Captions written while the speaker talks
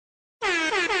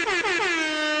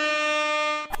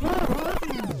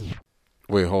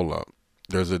Wait, hold up.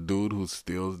 There's a dude who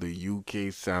steals the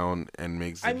UK sound and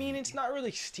makes I it. mean, it's not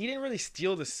really. He didn't really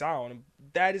steal the sound.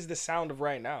 That is the sound of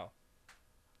right now.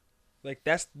 Like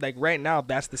that's like right now.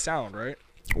 That's the sound, right?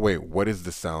 Wait, what is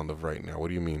the sound of right now? What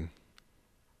do you mean?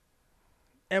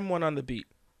 M1 on the beat.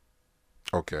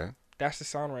 Okay. That's the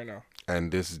sound right now.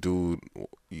 And this dude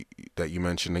that you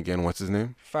mentioned again, what's his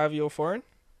name? 5 foreign.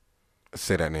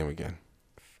 Say that name again.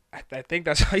 I think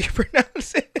that's how you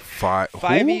pronounce it. Who? 5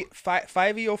 foreign.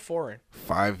 5-year-old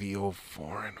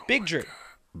foreign. Oh Big my drip.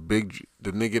 God.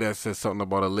 The nigga that said something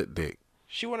about a lit dick.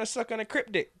 She wanna suck on a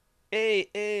crypt dick.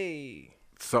 Hey.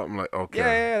 Something like okay.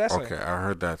 Yeah, that's okay. I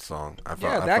heard that song.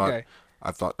 Guy.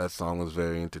 I thought that song was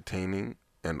very entertaining,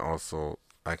 and also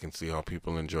I can see how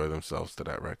people enjoy themselves to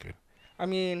that record. I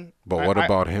mean, But what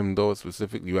about him though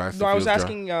specifically? You asked. No, I was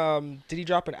asking. Did he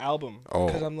drop an album? Oh,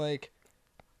 because I'm like,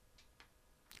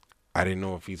 I didn't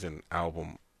know if he's an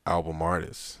album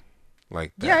artist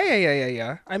like that.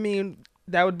 Yeah. I mean,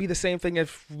 that would be the same thing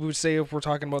if we would say if we're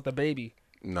talking about the baby.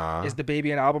 Nah. Is the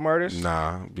baby an album artist?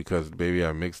 Nah, because the baby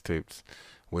had mixtapes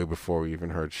way before we even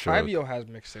heard Suge. 5 has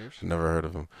mixtapes. Never heard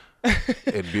of him.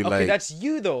 It'd be okay, like that's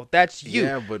you though. That's you.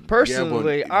 Yeah, but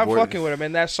personally, I'm fucking with him.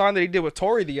 And that song that he did with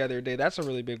Tory the other day, that's a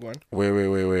really big one. Wait.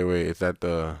 Is that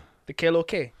the Kalo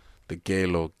K? The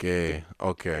Galo Gay.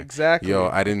 Okay. Exactly. Yo,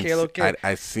 I didn't.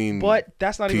 I seen. But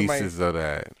that's not even pieces of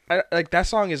that. Like that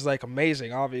song is like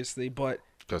amazing, obviously, but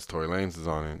because Tory Lanez is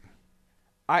on it.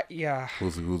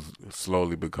 Who's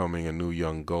slowly becoming a new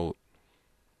young GOAT.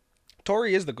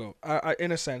 Tory is the GOAT,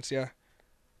 in a sense, yeah.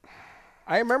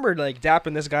 I remember like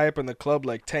dapping this guy up in the club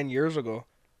like 10 years ago,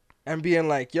 and being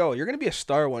like, "Yo, you're gonna be a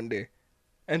star one day,"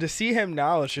 and to see him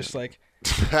now, it's just like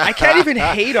I can't even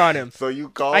hate on him. So you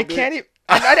called I can't even.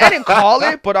 I didn't call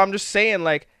it, but I'm just saying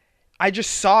like I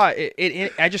just saw it.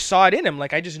 I just saw it in him.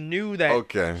 Like I just knew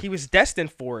that he was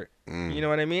destined for it. You know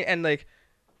what I mean? And like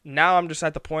now I'm just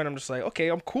at the point. I'm just like, okay,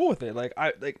 I'm cool with it.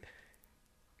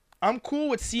 I'm cool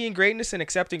with seeing greatness and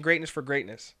accepting greatness for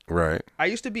greatness. Right. I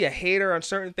used to be a hater on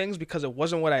certain things because it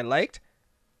wasn't what I liked.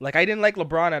 Like I didn't like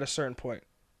LeBron at a certain point.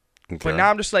 Okay. But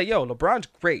now I'm just like, yo, LeBron's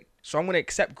great, so I'm gonna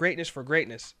accept greatness for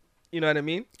greatness. You know what I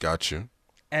mean? Got you.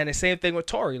 And the same thing with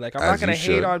Tory. Like I'm not gonna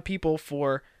hate on people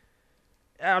for.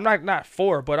 I'm not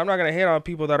for, but I'm not gonna hate on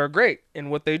people that are great in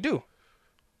what they do.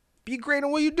 Be great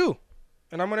in what you do,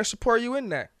 and I'm gonna support you in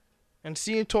that. And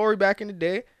seeing Tory back in the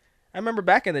day, I remember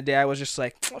back in the day I was just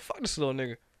like, oh, fuck this little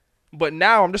nigga. But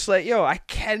now I'm just like, yo, I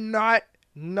cannot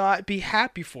not be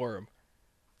happy for him.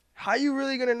 How you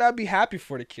really gonna not be happy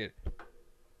for the kid?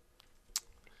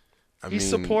 He's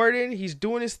supporting. He's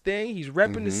doing his thing. He's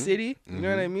repping the city. You know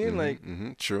what I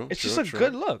mean? True. It's just a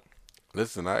good look.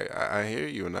 Listen, I hear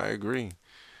you and I agree.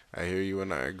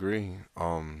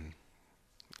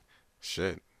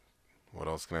 Shit. What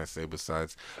else can I say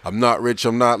besides I'm Not Rich,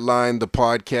 I'm Not Lying, the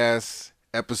podcast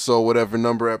episode, whatever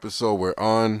number episode we're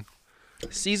on.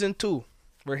 Season 2.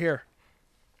 We're here.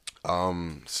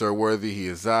 Sir Worthy, he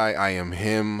is I am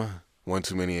him. One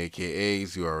too many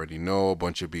AKAs, you already know. A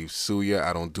bunch of beef suya.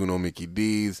 I don't do no Mickey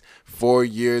D's. 4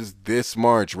 years this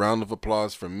March. Round of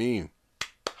applause from me.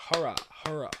 Hurrah.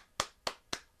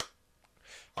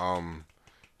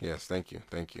 Yes, thank you.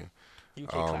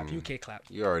 UK clap.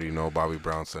 You already know Bobby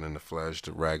Brownson in the flesh,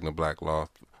 the Ragnar Black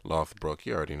Lothbrok.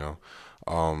 You already know.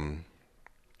 I'm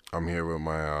here with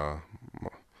my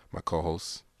my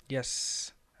co-host.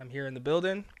 Yes, I'm here in the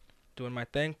building, doing my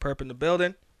thing. Perp in the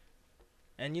building.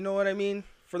 And you know what I mean?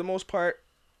 For the most part,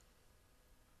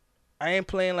 I ain't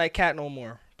playing like Cat no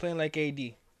more. Playing like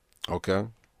AD. Okay.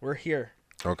 We're here.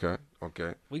 Okay.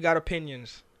 We got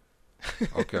opinions.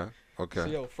 Okay. So,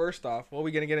 yo, first off, what are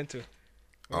we going to get into?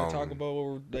 We're going to talk about what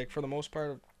we're, like, for the most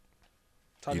part.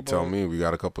 Tell me. We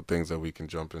got a couple things that we can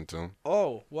jump into.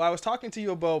 Oh, well, I was talking to you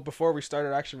about, before we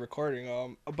started actually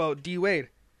recording, about D. Wade.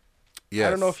 Yes. I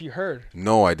don't know if you heard.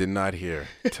 No, I did not hear.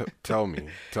 Tell me,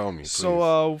 please.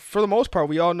 So, for the most part,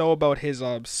 we all know about his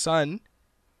son,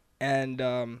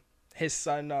 and his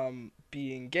son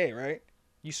being gay, right?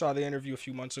 You saw the interview a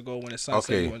few months ago when his son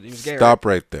said he was gay. Stop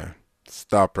right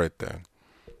there.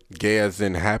 Gay as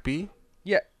in happy?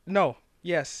 Yeah. No.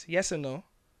 Yes and no.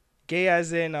 Gay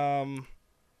as in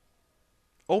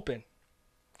open.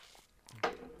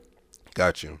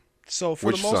 Got you. So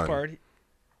for the most part,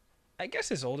 I guess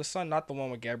his oldest son, not the one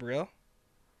with Gabrielle,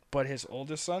 but his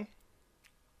oldest son.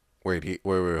 Wait,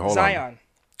 hold on. Zion.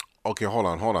 Okay, hold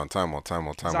on. Time out.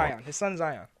 Zion. His son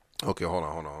Zion. Okay, hold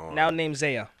on. Now named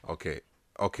Zaya. Okay,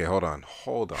 hold on.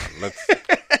 Let's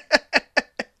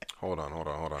hold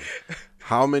on.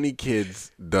 How many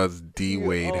kids does D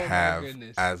Wade have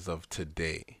as of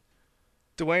today?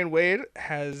 Dwayne Wade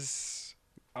has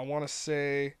I want to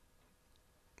say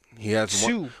he has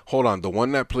 2. one. Hold on, the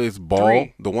one that plays ball,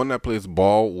 3. the one that plays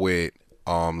ball with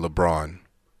LeBron.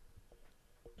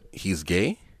 He's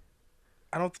gay?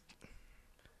 I don't.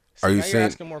 Are you now saying? You're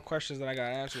asking more questions than I got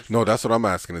answers for. No, that's what I'm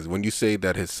asking. Is when you say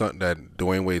that his son, that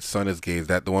Dwayne Wade's son is gay, is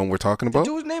that the one we're talking about?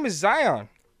 The dude's name is Zion.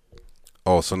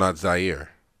 Oh, so not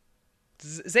Zaire.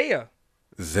 Zaya.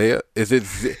 Zaya? Is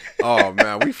it? Oh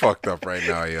man, we fucked up right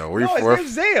now, yo. No, his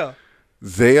name's Zaya.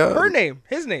 Zaya? Her name.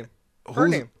 His name. Her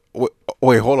name.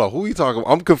 Wait, hold on. Who are you talking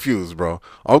about? I'm confused, bro.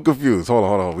 I'm confused. Hold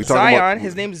on. We talking Zion. about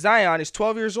His name's Zion. Is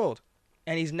 12 years old,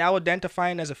 and he's now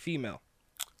identifying as a female.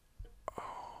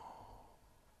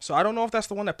 So I don't know if that's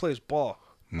the one that plays ball.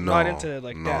 I'm not into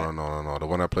that. No. The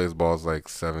one that plays ball is like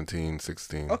 17,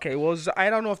 16. Okay, well,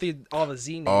 I don't know if all the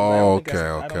Z names. Oh,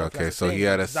 okay. So he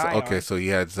had so he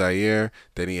had Zaire,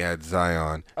 then he had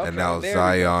Zion, and now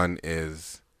Zion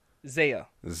is Zaya.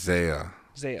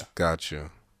 Got you.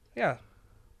 Yeah.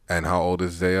 And how old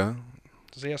is Zaya?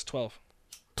 Zaya's 12.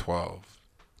 12.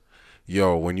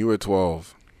 Yo, when you were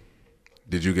 12,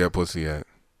 did you get pussy yet?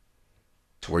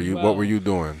 What were you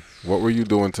doing? What were you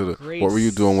doing what were you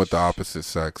doing with the opposite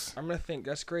sex? I'm gonna think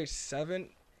that's grade 7.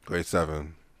 Grade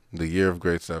 7. The year of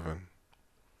grade 7.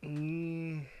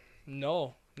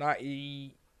 No, not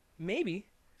maybe.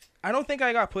 I don't think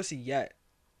I got pussy yet.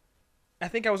 I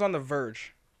think I was on the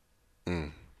verge.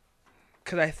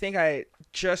 Cause I think I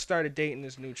just started dating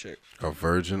this new chick. A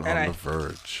virgin on the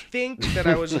verge. I think that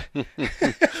I was.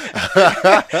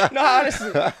 No,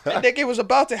 honestly, I think it was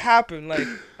about to happen. Like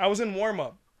I was in warm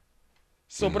up.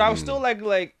 So, but I was still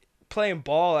like playing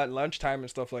ball at lunchtime and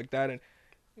stuff like that. And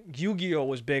Yu-Gi-Oh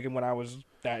was big when I was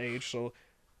that age. So,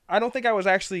 I don't think I was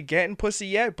actually getting pussy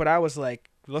yet. But I was like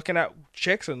looking at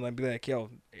chicks and like be like, yo,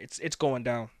 it's going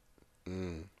down.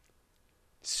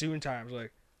 Soon times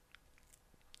like.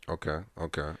 Okay.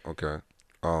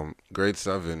 Grade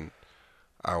 7,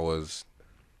 I was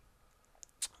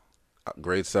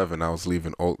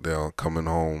leaving Oakdale, coming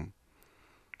home,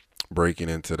 breaking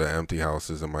into the empty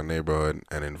houses in my neighborhood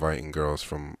and inviting girls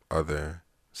from other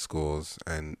schools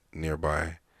and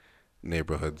nearby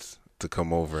neighborhoods to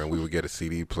come over, and we would get a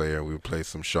CD player and we would play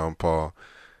some Sean Paul.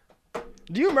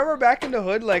 Do you remember back in the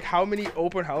hood, like how many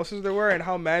open houses there were and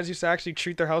how mans used to actually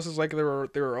treat their houses like they were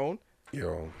their own?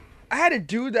 Yo. I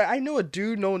knew a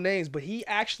dude, no names, but he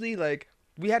actually, like,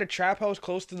 we had a trap house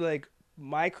close to, like,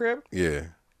 my crib. Yeah.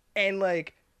 And,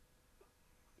 like,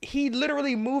 he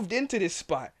literally moved into this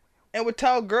spot and would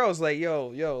tell girls, like, yo,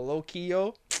 low key,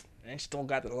 yo, I just don't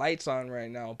got the lights on right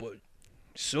now, but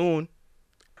soon.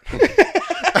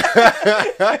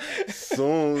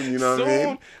 Soon, you know what I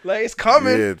mean? Like, it's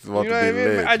coming. Yeah, it's about you know to be what I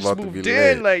mean? lit. I just moved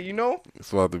in, like, you know?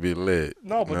 It's about to be lit.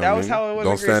 No, but that was how it was.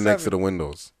 Don't stand next to the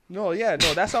windows. No,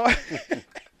 that's how I...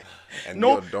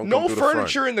 no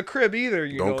furniture in the crib either,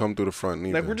 Don't come through the front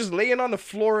neither. Like, we're just laying on the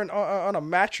floor and on a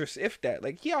mattress, if that.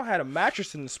 Like, he all had a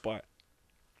mattress in the spot.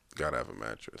 Gotta have a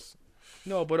mattress.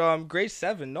 No, but grade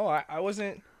 7, no, I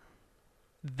wasn't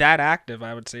that active,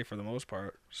 I would say, for the most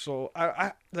part. So,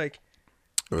 I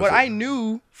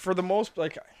knew for the most,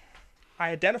 like,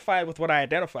 I identified with what I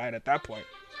identified at that point.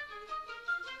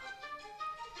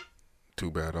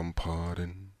 Too bad I'm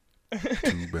pardoned.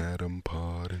 Too bad I'm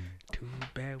pardoned. Too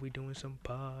bad we doing some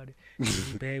party.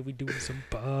 Too bad we doing some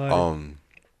party.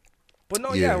 But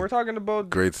no, yeah, we're talking about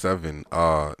grade 7.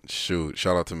 Shoot,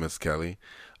 shout out to Miss Kelly.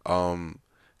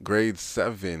 Grade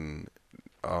 7.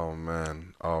 Oh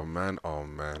man.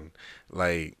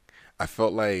 Like, I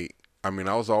felt like, I mean,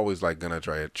 I was always like gonna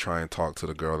try and talk to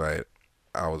the girl that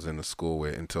I was in the school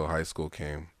with until high school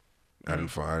came. I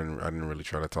didn't really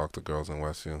try to talk to girls in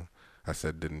Westview. I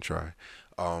said didn't try.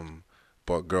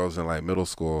 But girls in like middle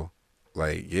school,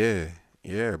 like yeah,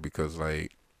 because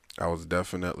like I was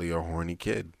definitely a horny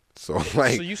kid. So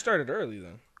like, so you started early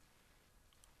then.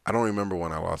 I don't remember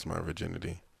when I lost my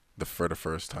virginity for the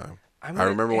first time. I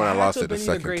remember when I lost it the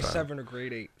second grade time. Grade 7 or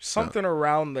grade 8, something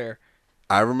around there.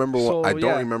 I remember. I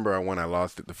don't remember when I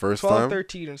lost it the first 12, time.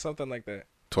 13, and something like that.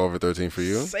 12 or 13 for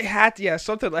you? It had to have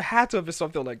been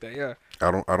something like that. Yeah.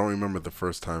 I don't remember the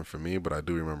first time for me, but I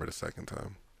do remember the second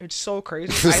time. It's so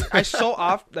crazy. I so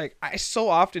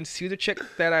often see the chick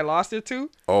that I lost it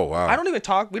to. Oh wow. I don't even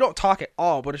talk. We don't talk at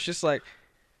all. But it's just like,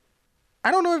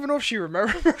 I don't even know if she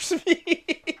remembers me.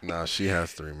 Nah, she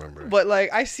has to remember. But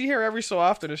like, I see her every so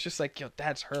often. It's just like, yo,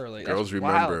 that's her. Like, girls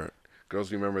remember.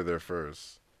 Girls remember their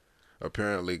first.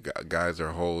 Apparently, guys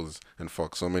are hoes and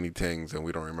fuck so many things, and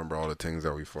we don't remember all the things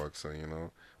that we fuck. So you know,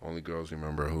 only girls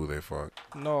remember who they fuck.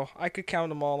 No, I could count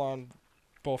them all on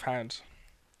both hands.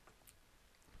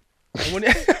 When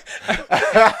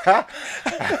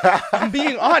I'm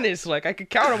being honest, like I could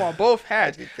count them on both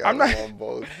hands. I'm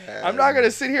not gonna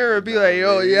sit here and be like,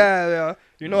 yo, yeah,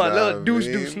 you know, a little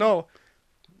deuce. No,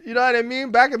 you know what I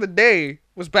mean. Back in the day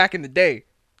was back in the day.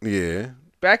 Yeah.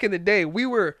 Back in the day, we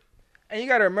were, and you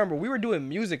gotta remember, we were doing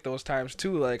music those times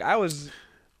too. Like I was,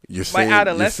 my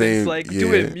adolescence, like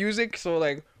doing music. So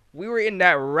like we were in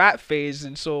that rap phase,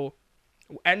 and so.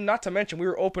 And not to mention, we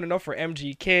were opening up for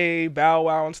MGK, Bow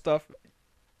Wow, and stuff.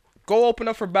 Go open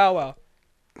up for Bow Wow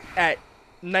at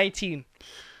 19.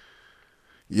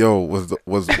 Yo, was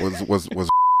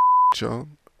y'all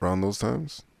around those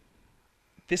times?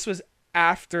 This was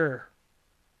after.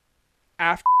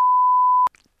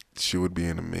 She would be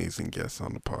an amazing guest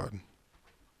on the pod.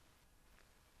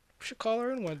 We should call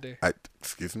her in one day.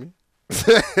 Excuse me?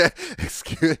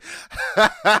 Excuse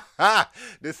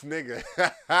this nigga.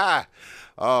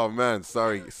 Oh man,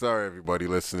 sorry everybody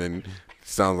listening.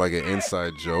 Sounds like an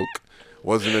inside joke.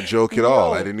 Wasn't a joke at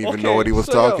all. I didn't even know what he was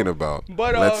talking about.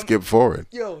 But let's skip forward.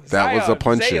 That was a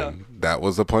punching. That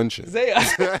was a punching. Zaya.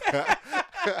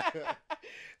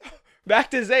 Back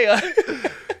to Zaya.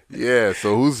 Yeah,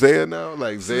 so who's Zaya now?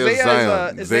 Like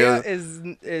Zion. Zaya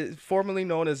is formerly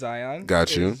known as Zion.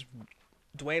 Got you.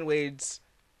 Dwayne Wade's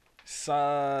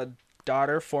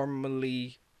daughter,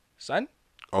 formerly son.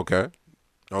 Okay.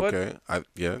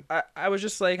 I was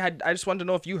just like, I just wanted to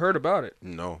know if you heard about it.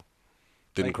 No,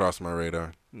 didn't cross my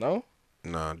radar. No.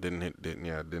 Nah,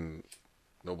 didn't.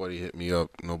 Nobody hit me up.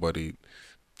 Nobody.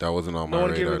 That wasn't on my radar.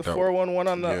 No one gave you the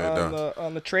 411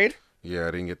 on the trade. Yeah,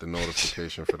 I didn't get the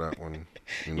notification for that one.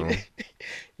 You know.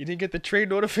 You didn't get the trade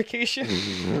notification.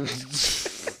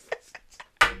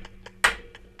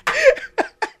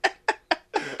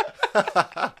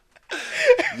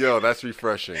 Yo, that's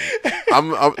refreshing.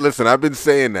 Listen, I've been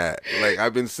saying that. Like,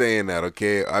 I've been saying that,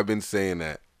 okay? I've been saying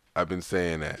that.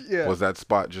 Yeah. Was that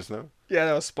Spot just now? Yeah,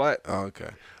 that was Spot. Oh,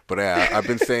 okay. But yeah, I've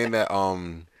been saying that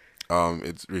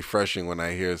it's refreshing when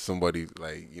I hear somebody,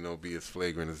 like, you know, be as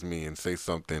flagrant as me and say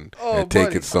something and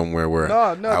take it somewhere where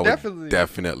I would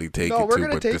definitely take it to,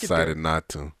 but decided not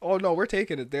to. Oh, no, we're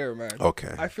taking it there, man.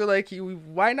 Okay. I feel like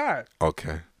why not?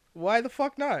 Okay. Why the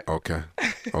fuck not? Okay.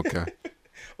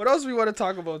 What else we want to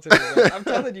talk about today, man? I'm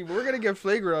telling you, we're gonna get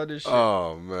flagrant on this shit.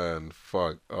 Oh man,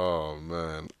 fuck. Oh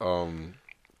man.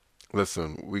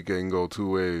 Listen, we can go two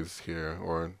ways here,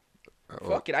 or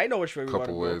fuck it. I know which way we want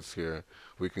to go. Couple ways here.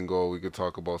 We could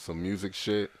talk about some music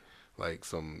shit, like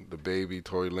the Baby,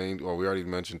 Tory Lanez. Well, we already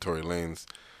mentioned Tory Lanez.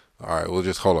 All right, we'll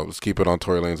just hold up. Let's keep it on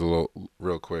Tory Lanez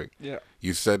real quick. Yeah.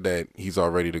 You said that he's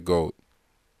already the GOAT.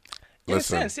 In a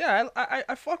sense, yeah,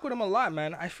 I fuck with him a lot,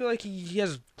 man. I feel like he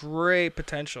has great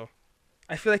potential.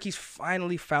 I feel like he's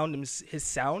finally found his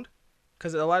sound,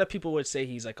 because a lot of people would say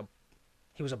he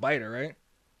was a biter, right?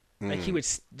 Like he would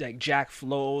like jack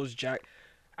flows,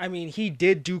 I mean, he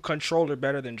did do Controller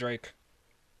better than Drake.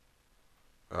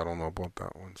 I don't know about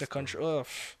that one. The Controller.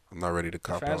 I'm not ready to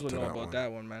cop out to that one. Fans would know about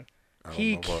that one, man.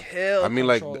 He killed. I mean,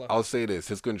 Controller. Like I'll say this: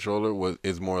 his Controller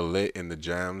is more lit in the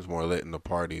jams, more lit in the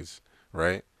parties,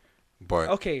 right? But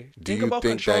okay, think about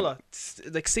Controller.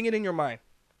 Like, sing it in your mind.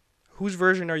 Whose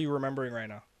version are you remembering right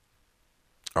now?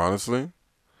 Honestly,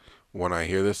 when I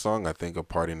hear this song, I think of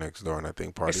Party Next Door, and I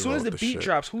think Party. As soon as the beat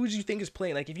drops, who do you think is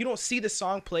playing? Like, if you don't see the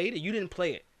song played, you didn't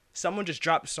play it. Someone just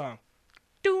dropped the song.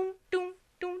 Doom, doom,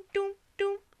 doom, doom,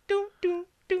 doom, doom, doom,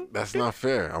 doom. That's not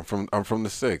fair. I'm from the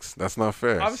 6. That's not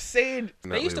fair. I'm saying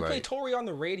they used to play Tory on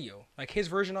the radio, like his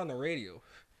version on the radio.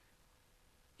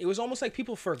 It was almost like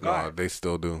people forgot. No, they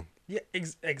still do. Yeah,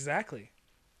 exactly.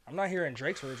 I'm not hearing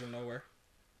Drake's version nowhere.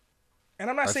 And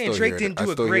I'm not saying Drake didn't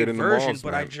do a great version,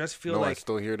 but I just feel like... I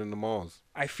still hear it in the malls.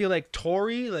 I feel like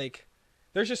Tory, like...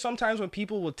 There's just sometimes when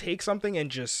people will take something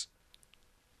and just...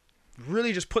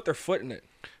 really just put their foot in it.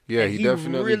 Yeah, he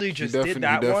definitely really just did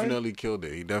that one. He definitely killed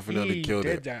it. He definitely killed it.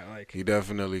 He did that, like... He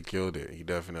definitely killed it. He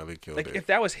definitely killed it. Like, if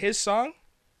that was his song,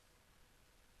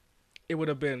 it would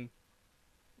have been...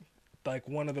 like,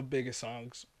 one of the biggest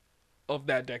songs of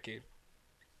that decade.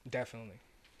 Definitely.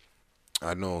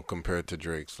 I know, compared to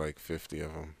Drake's, like 50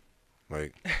 of them.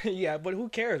 Like, yeah, but who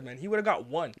cares, man? He would have got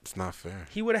one. It's not fair.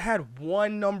 He would have had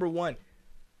one number one.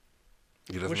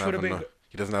 He doesn't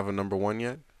have a number one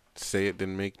yet? Say It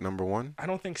didn't make number one? I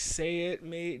don't think Say It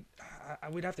made... I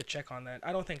would have to check on that.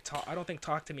 I don't think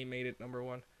Talk to Me made it number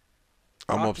one.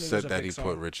 I'm upset that he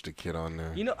put Rich the Kid on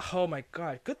there. You know, oh my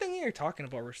God. Good thing you're talking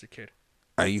about Rich the Kid.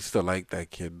 I used to like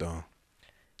that kid, though.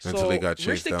 Until he got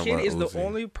chased down by Uzi. Rich the Kid is the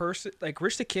only person... Like,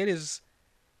 Rich the Kid is...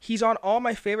 He's on all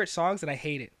my favorite songs, and I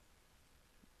hate it.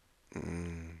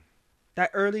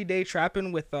 That early day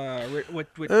trapping with early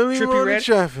Trippie morning Red.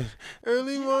 Trapping.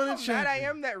 Early morning trapping. Mad I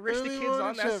am that Rich the Kid's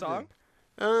on that song.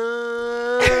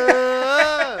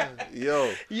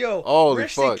 Yo. Holy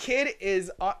Rich fuck. the Kid is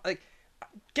like,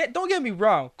 don't get me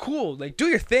wrong, cool, like do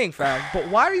your thing, fam. But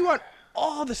why are you on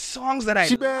all the songs that I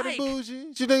she like? Bad and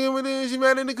bougie. She thinking with it. She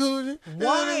mad in the coochie.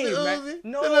 Why, man?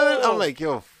 No. I'm like,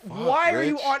 yo, fuck, why are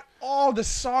you on all the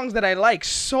songs that I like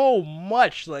so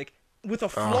much? Like, with a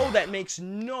flow that makes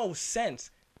no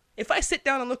sense. If I sit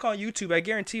down and look on YouTube, I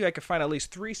guarantee you I could find at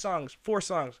least 4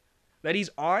 songs that he's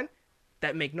on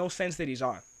that make no sense that he's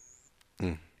on.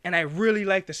 And I really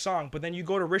like the song, but then you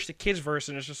go to Rich the Kid's verse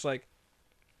and it's just like...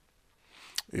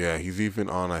 Yeah, he's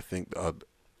even on, I think,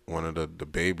 one of the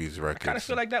Baby's records. I kind of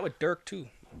feel like that with Dirk, too.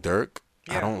 Dirk?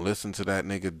 Yeah. I don't listen to that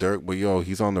nigga Dirk, but yo,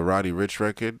 he's on the Roddy Ricch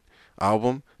record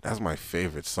album. That's my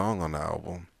favorite song on the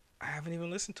album. I haven't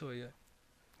even listened to it yet.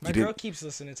 My girl keeps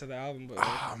listening to the album. But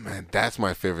oh, man, that's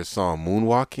my favorite song.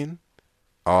 Moonwalking?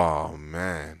 Oh,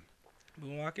 man.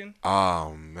 Moonwalking?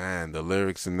 Oh, man. The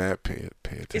lyrics in that, pay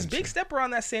attention. Is Big Stepper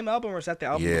on that same album, or is that the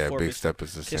album before? Yeah, Big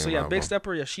Stepper's the same album. So, yeah, Big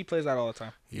Stepper, yeah, she plays that all the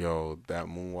time. Yo, that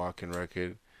Moonwalking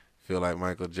record, feel like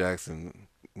Michael Jackson.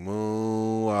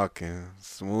 Moonwalking,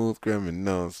 smooth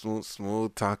criminal,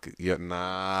 smooth talking. Yeah,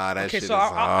 nah, that shit is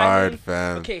hard,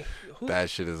 fam. Okay,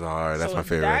 that shit is hard. That's my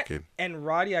favorite record. And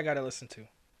Roddy, I gotta listen to.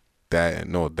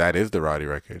 That is the Roddy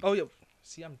record. Oh yeah,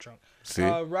 see, I'm drunk. See,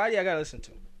 Roddy, I gotta listen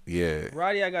to. Yeah,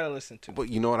 Roddy, I gotta listen to. But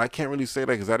you know what? I can't really say that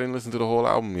because I didn't listen to the whole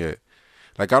album yet.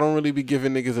 Like, I don't really be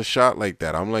giving niggas a shot like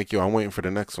that. I'm like, yo, I'm waiting for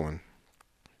the next one.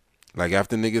 Like,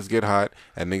 after niggas get hot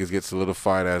and niggas get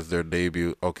solidified as their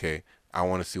debut, okay, I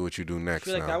want to see what you do next. I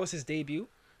feel like that was his debut.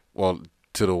 Well,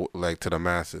 to the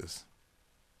masses.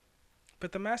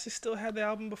 But the masses still had the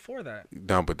album before that.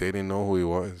 No, but they didn't know who he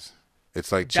was. It's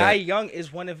like Die Young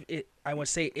is one of it. I would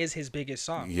say is his biggest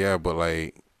song. Yeah, but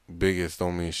like biggest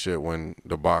don't mean shit when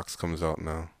the box comes out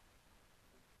now.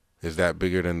 Is that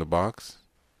bigger than the box?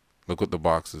 Look what the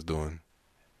box is doing.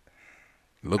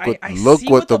 Look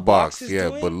what the box is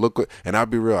doing. But look what, and I'll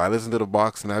be real. I listen to the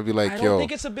box and I'll be like, I don't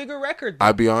think it's a bigger record. Though.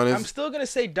 I'll be honest. I'm still gonna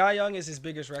say Die Young is his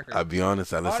biggest record. I'll be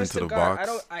honest. I listen to the box.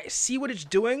 I see what it's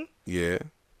doing. Yeah.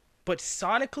 But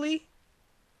sonically.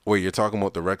 Wait, you're talking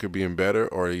about the record being better,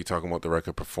 or are you talking about the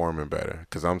record performing better?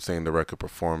 Because I'm saying the record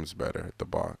performs better. The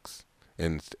box.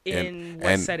 In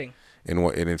what setting? In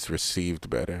it's received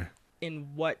better.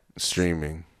 In what?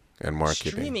 Streaming. And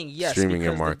marketing. Streaming, yes. Streaming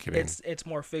and marketing. It's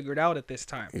more figured out at this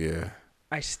time. Yeah.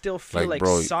 I still feel like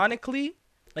sonically,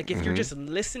 like if you're just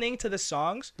listening to the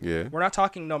songs, we're not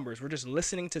talking numbers. We're just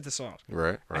listening to the songs.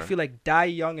 Right. I feel like Die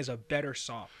Young is a better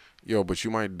song. Yo, but you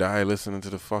might die listening to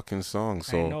the fucking song.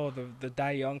 So I know the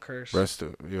Die Young curse. Rest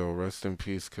in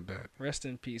peace, Cadet. Rest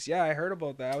in peace. Yeah, I heard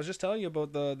about that. I was just telling you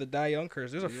about the Die Young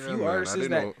curse. There's a few artists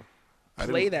that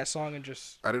play that song and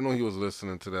just. I didn't know he was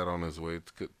listening to that on his way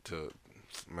to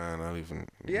man, I don't even.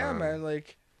 Yeah, man.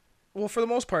 Like, well, for the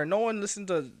most part, no one listened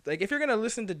to. Like, if you're gonna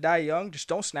listen to Die Young, just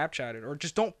don't Snapchat it or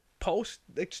just don't post.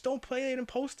 Like, just don't play it and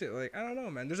post it. Like, I don't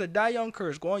know, man. There's a Die Young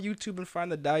curse. Go on YouTube and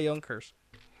find the Die Young curse.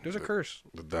 There's a curse.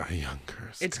 The Die Young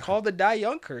curse. It's called the Die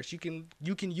Young curse. You can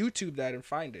YouTube that and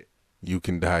find it. You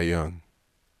can die young.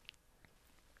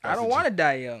 I don't want to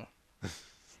die young. God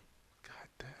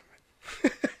damn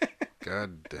it.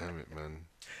 God damn it, man.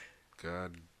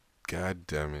 God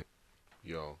damn it.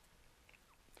 Yo.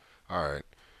 All right.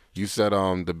 You said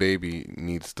the baby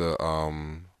needs to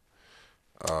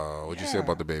what'd you say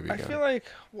about the baby again? I feel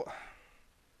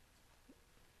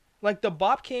like the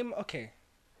bop came okay.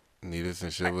 Needed some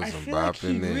shit with some bop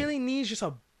in there. He really needs just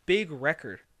a big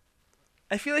record.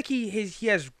 I feel like he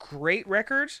has great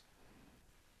records.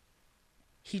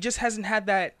 He just hasn't had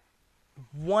that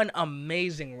one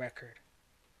amazing record.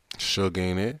 Suge,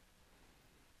 ain't it?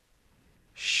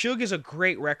 Suge is a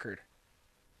great record.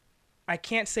 I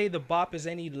can't say the bop is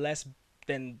any less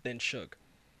than Suge,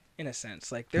 in a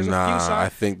sense. Like there's a few songs. I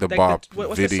think the bop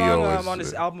what's video the song on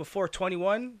his album before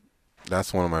 21?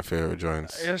 That's one of my favorite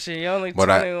joints. But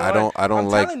I don't I'm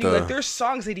like telling you, like there's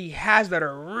songs that he has that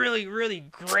are really, really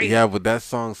great. Yeah, but that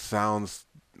song sounds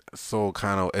so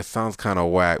it sounds kind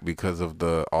of whack because of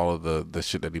all of the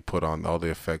shit that he put on, all the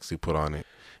effects he put on it.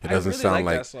 It doesn't sound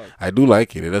like I do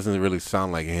like it. It doesn't really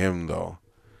sound like him though.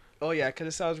 Oh yeah, because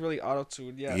it sounds really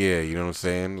auto-tuned. Yeah. Yeah, you know what I'm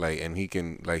saying? Like, and he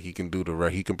can he can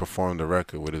perform the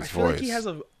record with his voice. I feel like he has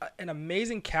an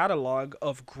amazing catalog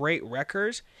of great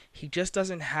records. He just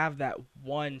doesn't have that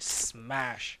one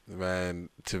smash. Man,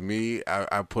 to me,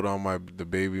 I put on the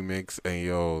baby mix and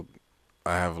yo,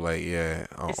 I have like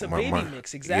it's a baby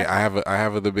mix, exactly. Yeah, I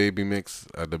have a the baby mix,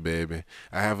 the baby.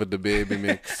 I have a the baby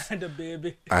mix. The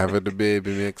baby. I have a the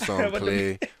baby mix on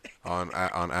Play, on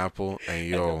Apple, and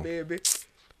yo,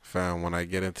 fam, when I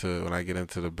get into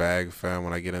the bag, fam,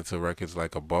 when I get into records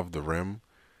like Above the Rim,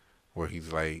 where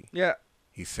he's like,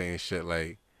 he's saying shit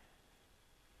like,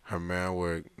 her man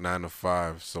work 9 to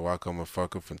 5, so why come I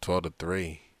fuck her from 12 to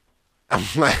 3? I'm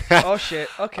like, oh shit,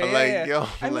 okay, I'm like, yo,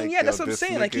 I mean, like, yeah, that's what I'm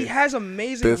saying. Like, he has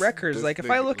amazing records. Like,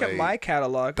 if I look at my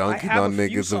catalog, I have a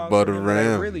few songs from him that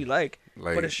I really like,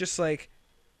 but it's just like,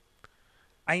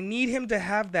 I need him to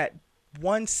have that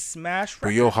one smash record.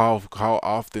 But yo, how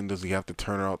often does he have to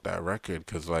turn out that record?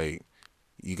 Because like,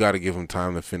 you got to give him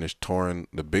time to finish touring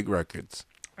the big records.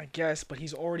 I guess, but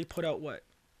he's already put out what,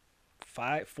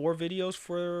 4 videos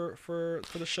for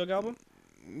the Suge album?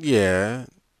 Yeah,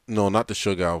 no, not the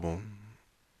Suge album.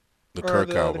 The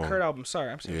Kirk album. The Kurt album. Sorry,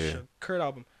 I'm saying Suge. Kurt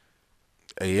album.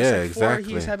 Yeah, like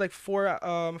exactly. He's had like 4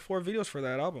 videos for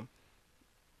that album.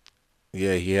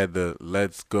 Yeah, he had the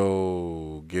Let's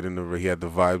Go Get in the. He had the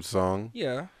Vibes song.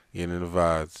 Yeah. Get in the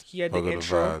vibes. He had the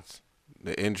intro.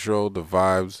 The intro, the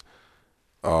vibes.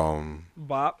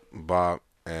 Bop,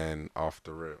 and Off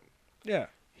the Rip. Yeah.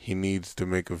 He needs to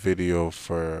make a video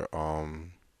for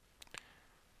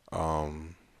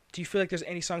Do you feel like there's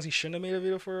any songs he shouldn't have made a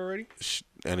video for already?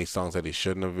 Any songs that he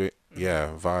shouldn't have?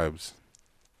 Yeah, Vibes.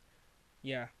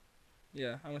 Yeah,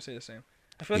 I'm gonna say the same.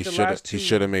 I feel like he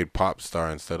should have made Pop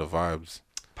Star instead of Vibes.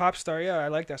 Pop Star, yeah, I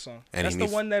like that song. And that's the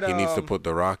one that he needs to put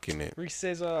The Rock in it. He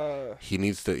says he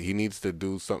needs to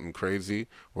do something crazy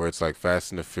where it's like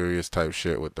Fast and the Furious type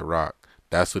shit with The Rock.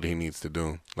 That's what he needs to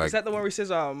do. Like, is that the one where he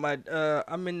says, I'm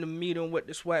in the meeting with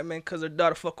this white man because her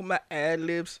daughter fuck with my ad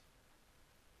libs?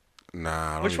 Nah,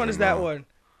 I don't Which one is know. that one?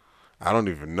 I don't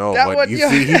even know. But you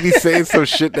see, he be saying some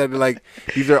shit that like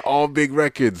these are all big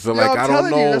records. So like I don't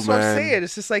know, that's man. What I'm saying.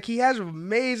 It's just like he has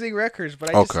amazing records,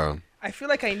 but I feel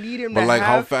like I need him. But like,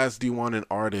 how fast do you want an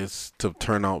artist to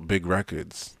turn out big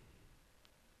records?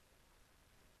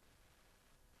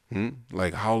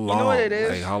 Like how long? You know what it is?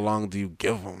 Like how long do you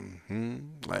give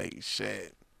him? Like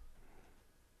shit.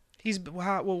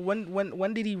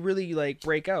 When did he really like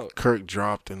break out? Kirk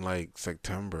dropped in like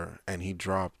September, and he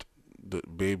dropped the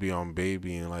Baby on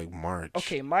Baby in like March.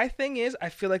 Okay, my thing is, I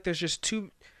feel like there's just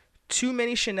too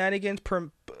many shenanigans per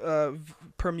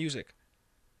music.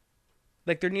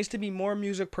 Like there needs to be more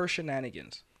music per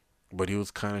shenanigans. But he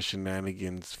was kind of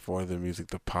shenanigans for the music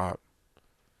to pop.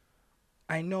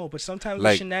 I know, but sometimes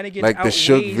the shenanigans like outweighs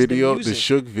the Suge video, the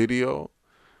Suge video.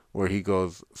 Where he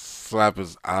goes, slap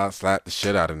the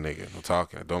shit out of nigga. I'm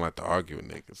talking. I don't like to argue with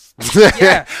niggas.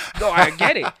 Yeah. No, I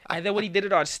get it. And then when he did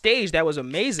it on stage, that was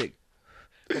amazing.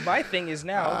 But my thing is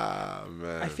now,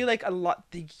 man. I feel like a lot,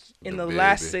 in the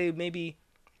last, say, maybe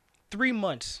 3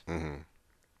 months,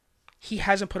 he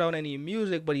hasn't put out any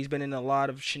music, but he's been in a lot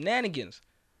of shenanigans.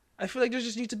 I feel like there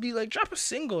just needs to be, like, drop a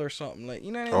single or something. Like,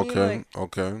 you know what I mean? Like,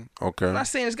 okay. I'm not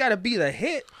saying it's got to be the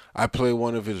hit. I play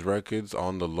one of his records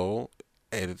on the low.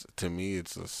 And to me,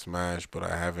 it's a smash, but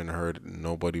I haven't heard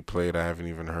nobody play it. I haven't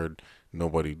even heard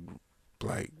nobody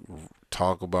like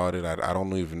talk about it. I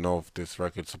don't even know if this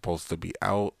record's supposed to be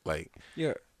out. Like,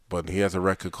 yeah. But he has a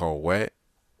record called Wet.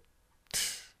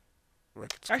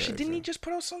 Actually, didn't he just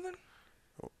put out something?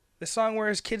 The song where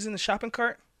his kid's in the shopping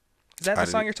cart. Is that the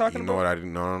song you're talking about? You know what? I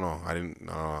didn't.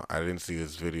 No. I didn't see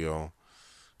this video.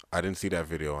 I didn't see that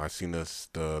video. I seen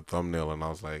the thumbnail and I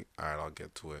was like, all right, I'll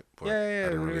get to it. But yeah.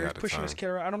 Really pushing his kid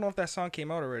around. I don't know if that song came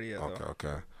out already yet.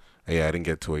 Okay. Yeah, I didn't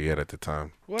get to it yet at the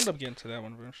time. We'll end up getting to that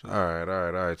one eventually. All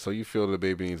right. So you feel the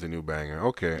baby needs a new banger?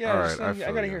 Okay. Yeah, all right.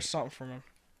 I gotta hear something from him.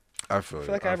 I feel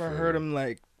like I haven't heard him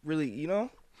like really, you know.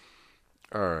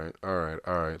 All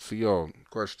right. So yo,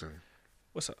 question.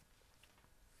 What's up?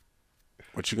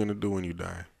 What you gonna do when you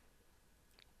die?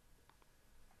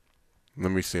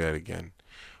 Let me say that again.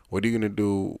 What are you going to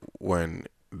do when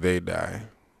they die?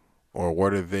 Or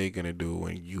what are they going to do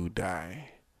when you die?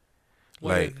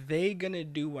 What are they going to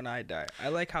do when I die? I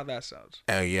like how that sounds.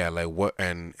 Yeah, like what,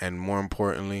 and more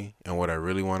importantly, and what I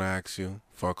really want to ask you,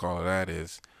 fuck all of that,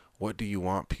 is what do you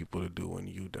want people to do when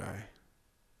you die?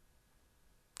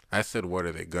 I said, what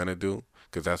are they going to do?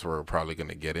 Because that's what we're probably going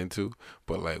to get into.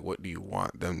 But, like, what do you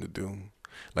want them to do?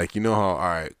 Like, you know how, all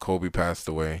right, Kobe passed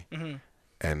away. Mm-hmm.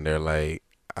 And they're like,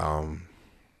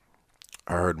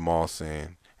 I heard Maul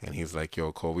saying, and he's like,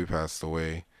 yo, Kobe passed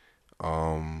away.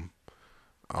 And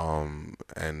I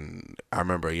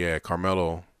remember,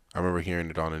 Carmelo, I remember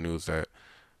hearing it on the news that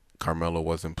Carmelo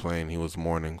wasn't playing. He was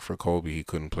mourning for Kobe. He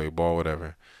couldn't play ball,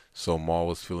 whatever. So Maul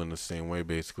was feeling the same way,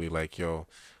 basically, like, yo,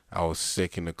 I was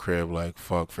sick in the crib, like,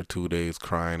 fuck, for 2 days,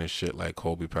 crying and shit, like,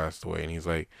 Kobe passed away. And he's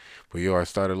like, but yo, I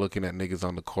started looking at niggas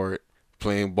on the court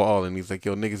playing ball. And he's like,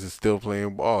 yo, niggas is still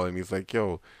playing ball. And he's like,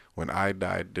 yo, when I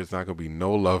die, there's not going to be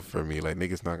no love for me. Like,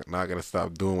 niggas not going to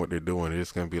stop doing what they're doing. They're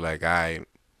just going to be like,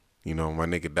 you know, my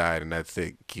nigga died and that's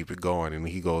it. Keep it going. And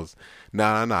he goes,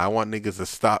 nah. I want niggas to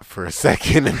stop for a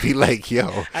second and be like,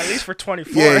 yo. At least for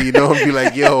 24. Yeah, you know, and be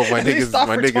like, yo, my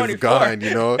nigga's gone,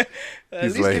 you know. At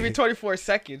least like, give me 24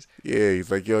 seconds. Yeah, he's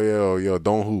like, yo,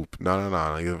 don't hoop.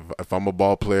 No. If I'm a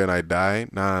ball player and I die,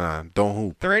 nah, don't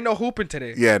hoop. There ain't no hooping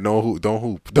today. Yeah, no hoop, don't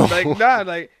hoop. Don't like, nah,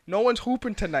 like, no one's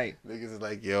hooping tonight. Niggas is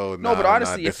like, yo, no, but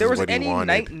honestly, if there was any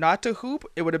night not to hoop,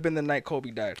 it would have been the night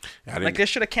Kobe died. Like, they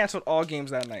should have canceled all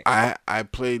games that night. I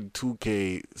played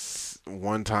 2K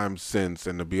one time since,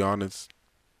 and to be honest,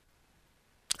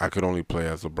 I could only play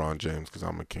as LeBron James because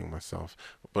I'm a king myself.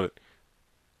 But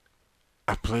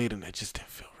I played and it just didn't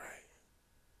feel right.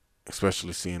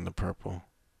 Especially seeing the purple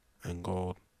and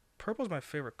gold. Purple's my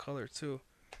favorite color, too.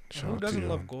 Who doesn't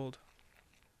love gold?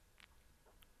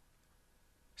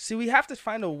 See, we have to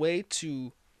find a way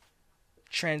to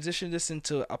transition this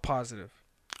into a positive.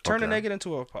 Turn a negative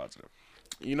into a positive.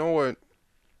 You know what?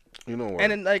 And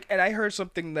then, like, and I heard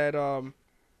something that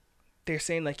they're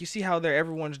saying, like, you see how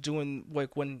everyone's doing,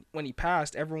 like, when he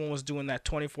passed, everyone was doing that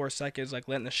 24 seconds, like,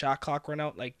 letting the shot clock run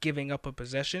out, like, giving up a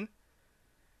possession.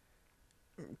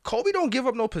 Kobe don't give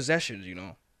up no possessions, you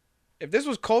know. If this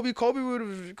was Kobe would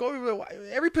have,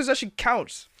 every possession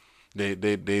counts. They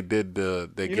gave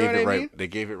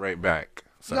it right back.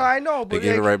 So no, I know, but they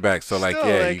gave it right back. So still,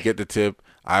 like, you get the tip.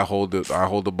 I hold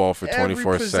the ball for 24 seconds.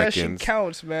 Every possession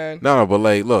counts, man. No, but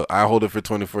like, look, I hold it for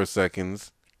 24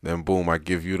 seconds. Then boom, I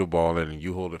give you the ball, and then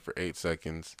you hold it for 8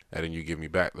 seconds, and then you give me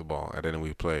back the ball, and then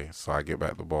we play. So I get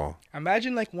back the ball.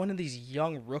 Imagine like one of these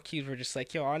young rookies were just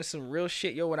like, yo, on some real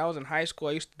shit, yo. When I was in high school,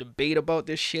 I used to debate about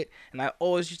this shit, and I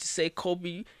always used to say,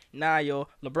 Kobe, nah, yo,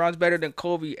 LeBron's better than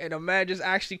Kobe, and a man just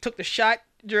actually took the shot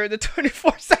during the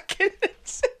 24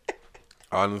 seconds.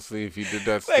 Honestly, if he did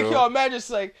that, like, yo, imagine just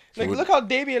like look how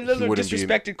Damian Lillard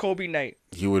disrespected Kobe night.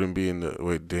 He wouldn't be in the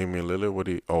with Damian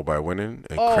Lillard. By winning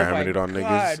and cramming it on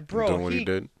niggas, bro, doing what he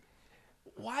did.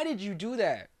 Why did you do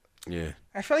that? Yeah,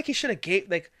 I feel like he should have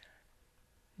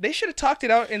they should have talked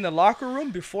it out in the locker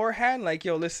room beforehand. Like,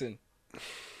 yo, listen,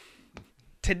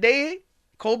 today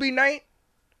Kobe night,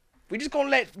 we just gonna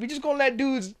let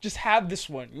dudes just have this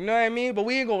one. You know what I mean? But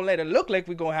we ain't gonna let it look like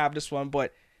we gonna have this one.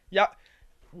 But y'all.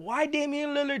 Why Damian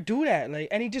Lillard do that? Like,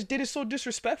 and he just did it so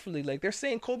disrespectfully. Like, they're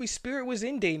saying Kobe's spirit was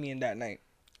in Damian that night.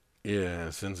 Yeah,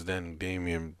 since then,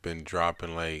 Damian been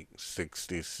dropping like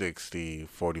 60,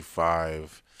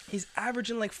 45. He's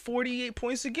averaging like 48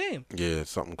 points a game. Yeah,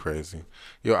 something crazy.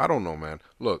 Yo, I don't know, man.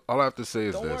 Look, all I have to say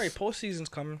is Don't worry, postseason's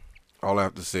coming. All I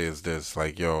have to say is this.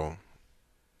 Like, yo,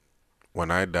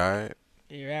 when I die...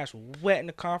 Your ass wet in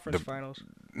the conference finals.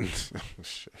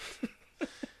 Shit.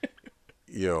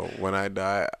 Yo, when I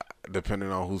die,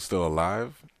 depending on who's still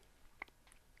alive,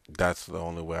 that's the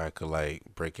only way I could, like,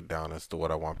 break it down as to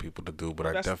what I want people to do. But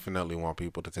I definitely want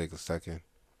people to take a second.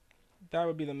 That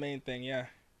would be the main thing, yeah.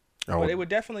 But it would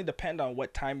definitely depend on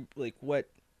what time, like, what...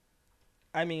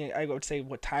 I mean, I would say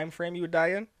what time frame you would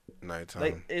die in.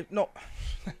 Nighttime. Like,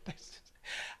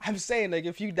 I'm saying, like,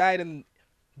 if you died in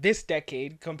this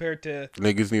decade compared to...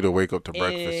 Niggas need to wake up to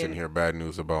breakfast and hear bad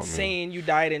news about me. Saying you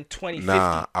died in 2050.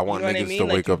 Nah, I want niggas to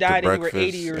wake up to breakfast and hear bad news. You died when you were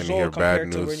 80 years old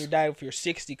compared to when you died if you're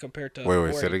 60 compared to...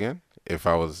 Wait, say it again? If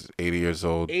I was 80 years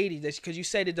old... 80, because you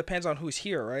said it depends on who's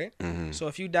here, right? Mm-hmm. So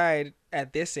if you died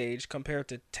at this age compared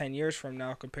to 10 years from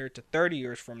now, compared to 30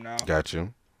 years from now... Got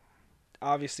you.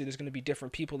 Obviously, there's going to be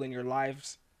different people in your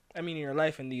lives. I mean, in your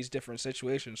life in these different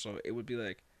situations. So it would be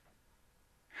like...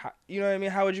 you know what I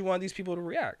mean? How would you want these people to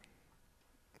react?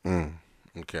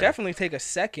 Okay. Definitely take a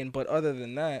second, but other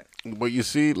than that... But you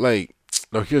see, like...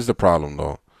 No, here's the problem,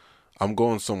 though. I'm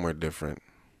going somewhere different.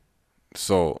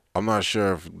 So, I'm not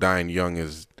sure if dying young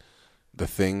is the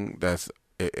thing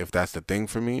if that's the thing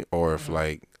for me, or if,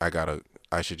 like,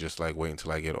 I should just, like, wait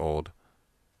until I get old.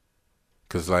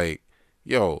 Because, like,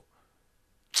 yo,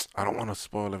 I don't want to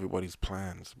spoil everybody's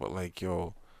plans, but, like,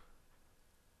 yo,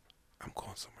 I'm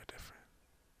going somewhere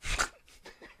different.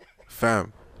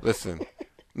 Fam, listen.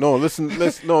 No, listen,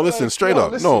 straight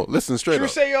up. No, listen, straight up.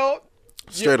 Say, yo,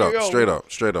 straight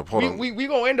up. Hold on. We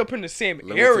gonna end up in the same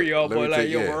area, but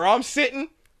like, where I'm sitting.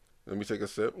 Let me take a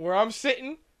sip. Where I'm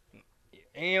sitting,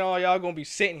 ain't all y'all gonna be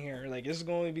sitting here. Like, this is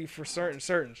gonna be for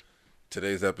certain.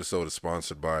 Today's episode is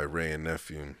sponsored by Ray and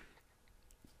Nephew.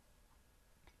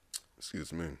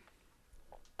 Excuse me.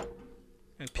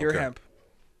 And Pure Hemp.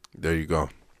 There you go.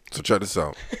 So check this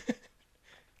out.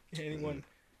 Anyone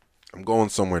I'm going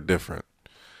somewhere different.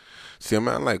 See, a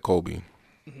man like Kobe,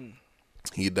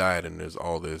 he died, and there's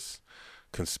all this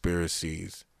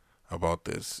conspiracies about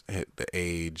this, the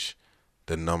age,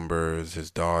 the numbers, his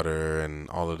daughter, and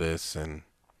all of this, and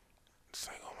it's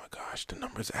like, oh my gosh, the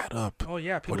numbers add up. Oh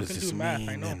yeah, people can do math.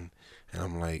 I know. And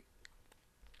I'm like,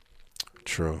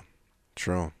 true.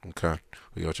 Okay,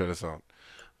 we go check this out.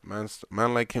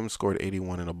 Man like him scored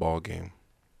 81 in a ball game.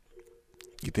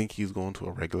 You think he's going to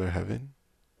a regular heaven?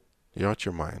 You're out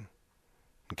your mind.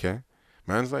 Okay,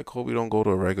 man's like Kobe don't go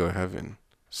to a regular heaven.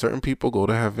 Certain people go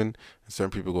to heaven, and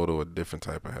certain people go to a different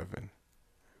type of heaven.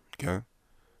 Okay?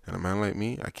 And a man like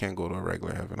me, I can't go to a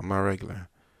regular heaven. I'm not regular.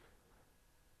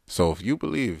 So if you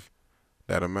believe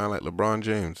that a man like LeBron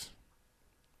James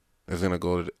is going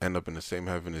to end up in the same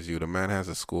heaven as you, the man has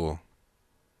a school.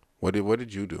 What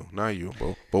did you do? Not you,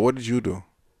 but what did you do?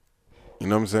 You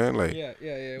know what I'm saying? Like,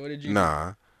 yeah. What did you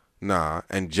do? Nah.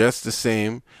 And just the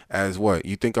same as what?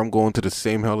 You think I'm going to the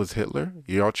same hell as Hitler?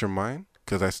 You're out your mind?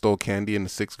 Because I stole candy in the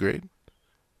 6th grade?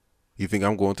 You think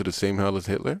I'm going to the same hell as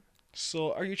Hitler?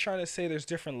 So are you trying to say there's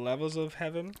different levels of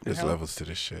heaven? There's levels to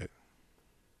this shit.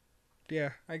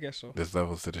 Yeah, I guess so. There's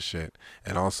levels to the shit.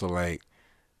 And also, like,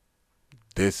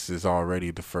 this is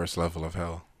already the first level of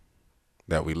hell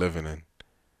that we living in.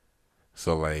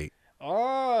 So, like...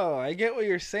 Oh, I get what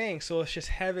you're saying. So it's just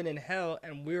heaven and hell,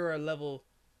 and we're a level,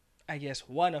 I guess,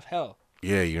 1 of hell.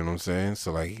 Yeah, you know what I'm saying?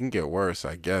 So, like, it can get worse,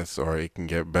 I guess, or it can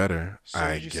get better, so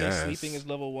I would you guess. say sleeping is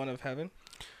level 1 of heaven?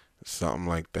 Something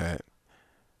like that.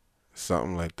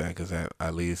 Because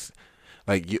at least,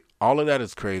 like, all of that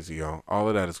is crazy, yo. All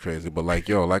of that is crazy. But, like,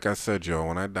 yo, like I said, yo,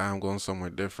 when I die, I'm going somewhere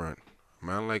different. A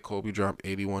man like Kobe dropped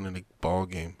 81 in a ball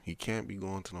game. He can't be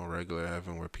going to no regular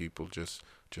heaven where people just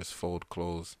fold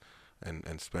clothes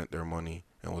and spent their money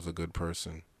and was a good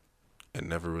person and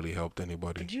never really helped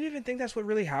anybody. Do you even think that's what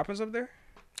really happens up there?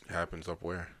 It happens up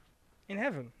where? In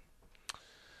heaven.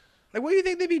 Like, what do you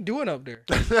think they be doing up there?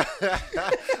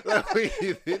 Like, what do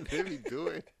you think they be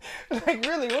doing? Like,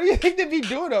 really, what do you think they be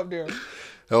doing up there?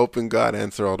 Helping God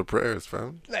answer all the prayers,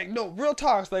 fam. Like, no, real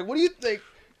talks. Like, what do you think?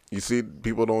 You see,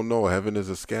 people don't know heaven is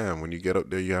a scam. When you get up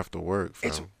there, you have to work,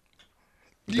 fam.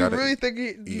 You really think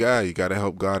you gotta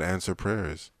help God answer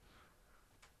prayers.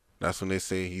 That's when they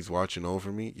say he's watching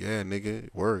over me. Yeah, nigga,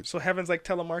 it works. So heaven's like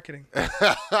telemarketing.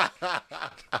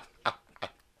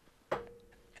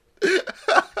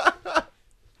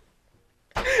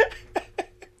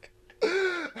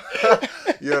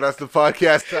 Yo, that's the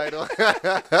podcast title.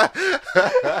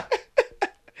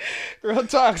 Real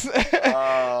talks.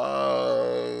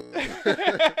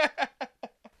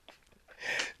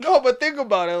 No, but think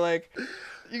about it. Like,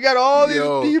 you got all these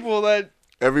people that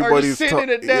everybody's sitting in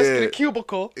a desk in a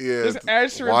cubicle, just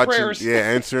answering prayers. Yeah,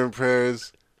 answering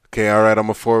prayers. Okay, all right, I'm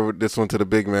gonna forward this one to the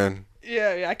big man.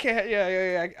 Yeah, I can't.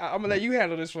 Yeah. I'm gonna let you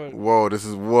handle this one. Whoa, this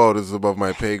is above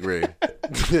my pay grade.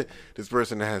 This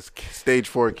person has stage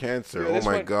 4 cancer. Oh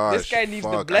my gosh. This guy needs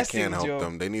the blessings. I can't help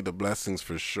them. They need the blessings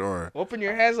for sure. Open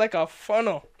your hands like a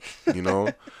funnel. You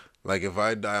know, like if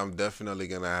I die, I'm definitely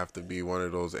gonna have to be one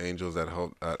of those angels that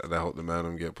help the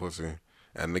man get pussy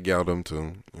and the gal them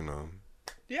too. You know.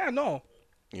 Yeah, no.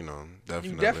 You know,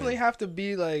 definitely. You definitely have to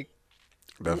be like.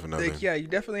 Definitely. Like, yeah, you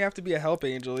definitely have to be a help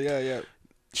angel. Yeah.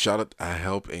 Shout out a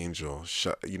help angel.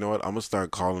 You know what? I'm gonna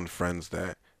start calling friends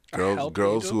that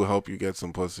girls who help you get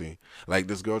some pussy. Like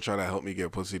this girl tried to help me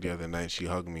get pussy the other night. She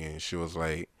hugged me and she was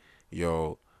like,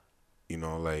 "Yo, you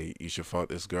know, like you should fuck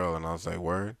this girl." And I was like,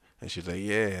 "Word?" And she's like,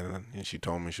 "Yeah." And she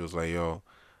told me, she was like, "Yo,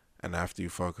 and after you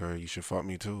fuck her, you should fuck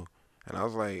me too." And I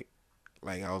was like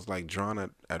I was like drawn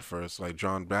at first, like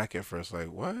drawn back at first, like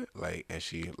what? Like, and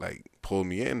she like pulled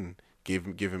me in.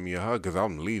 Giving me a hug because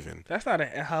I'm leaving. That's not a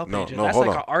help angel. That's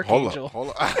like an archangel. Hold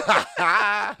on.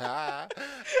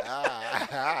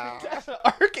 That's an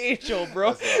archangel,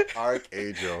 bro. That's an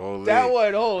archangel. Holy. That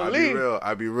one, holy.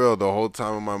 I'll be real. The whole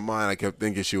time in my mind, I kept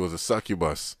thinking she was a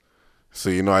succubus. So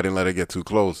you know, I didn't let her get too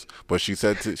close. But she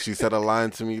said a line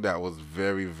to me that was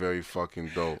very, very fucking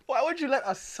dope. Why would you let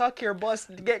a succubus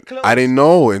get close? I didn't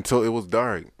know until it was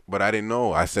dark. But I didn't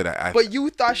know. I said But you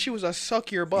thought she was a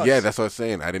succubus. Yeah, that's what I'm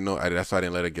saying. I didn't know. That's why I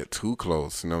didn't let her get too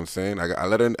close. You know what I'm saying? I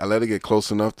let her get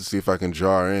close enough to see if I can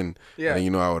draw her in. Yeah. And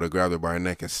you know, I would have grabbed her by her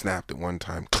neck and snapped it one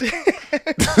time. You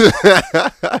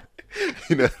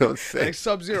know what I'm saying? Like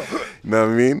Sub-Zero. You know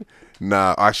what I mean?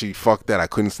 Nah, actually, fuck that. I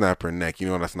couldn't snap her neck. You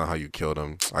know, that's not how you kill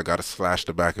them. I gotta slash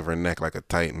the back of her neck like a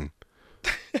titan.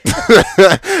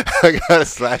 I gotta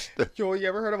slash the. Yo, you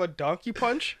ever heard of a donkey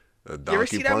punch? A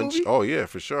Donkey Punch? Oh, yeah,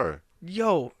 for sure.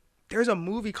 Yo, there's a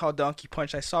movie called Donkey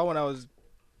Punch I saw when I was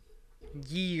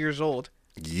years old.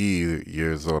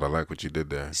 Years old. I like what you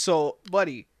did there. So,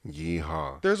 buddy,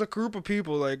 Yeehaw. There's a group of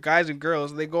people, like guys and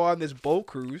girls, and they go on this boat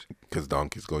cruise. Because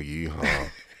donkeys go yeehaw.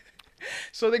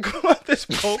 So they go on this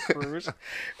boat cruise,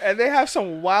 and they have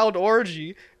some wild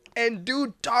orgy, and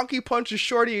dude donkey punches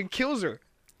Shorty and kills her.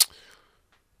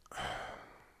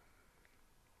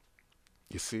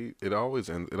 You see, it always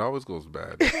goes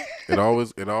bad. It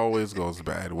always goes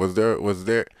bad. Was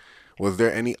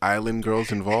there any island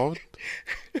girls involved?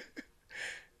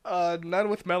 None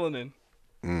with melanin.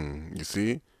 You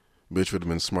see, bitch would have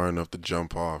been smart enough to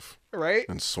jump off, right,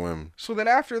 and swim. So then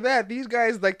after that, these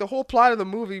guys, like, the whole plot of the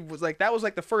movie was like, that was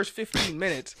like the first 15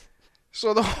 minutes.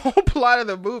 So the whole plot of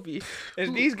the movie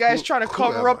is these guys trying to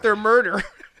cover up their murder.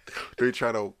 They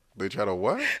try to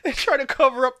what? They try to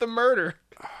cover up the murder.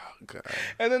 Oh, God.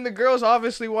 And then the girls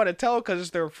obviously want to tell because it's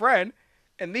their friend,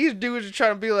 and these dudes are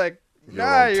trying to be like,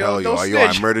 nah, don't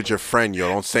snitch. I murdered your friend, yo.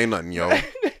 Don't say nothing, yo.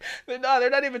 They're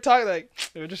not even talking, like,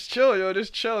 yo, just chill, yo,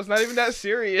 just chill. It's not even that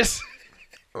serious.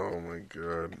 Oh my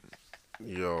God.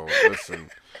 Yo, listen.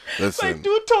 Like,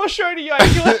 dude told Shorty, yo,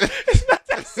 it's not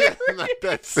that serious. It's not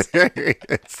that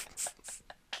serious.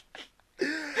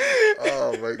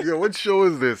 Oh my God. Yo, what show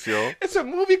is this, yo? It's a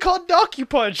movie called Donkey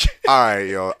Punch. Alright,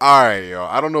 yo.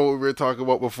 I don't know what we were talking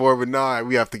about before, but now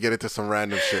we have to get into some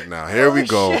random shit now. Here we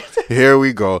go.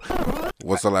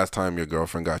 What's the last time your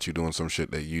girlfriend got you doing some shit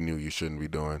that you knew you shouldn't be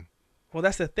doing? Well,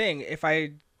 that's the thing.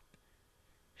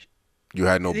 You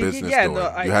had no business doing.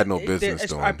 You had no business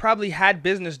doing. I probably had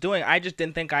business doing. I just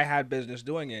didn't think I had business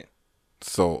doing it.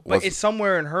 But it's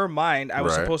somewhere in her mind I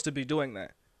was supposed to be doing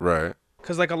that. Right.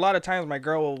 Because, like, a lot of times my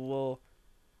girl will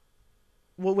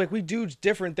like, we do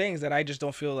different things that I just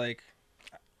don't feel like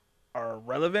are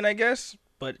relevant, I guess.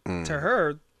 But to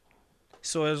her,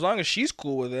 so as long as she's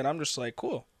cool with it, I'm just like,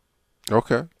 cool.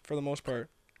 Okay. For the most part.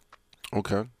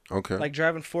 Okay. Like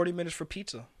driving 40 minutes for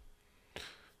pizza.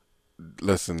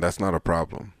 Listen, that's not a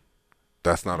problem.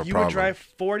 You would drive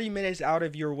 40 minutes out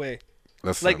of your way.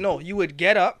 Listen. Like, no, you would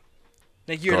get up.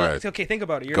 Like, you're like, okay, think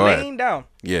about it. You're laying down.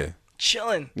 Yeah.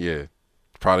 Chilling. Yeah.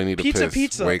 Probably need to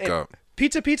piss. Wake up.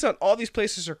 Pizza, all these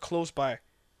places are close by.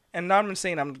 And not even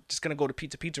saying I'm just going to go to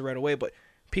Pizza right away, but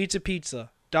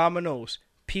Pizza, Domino's,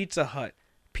 Pizza Hut,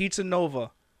 Pizza Nova.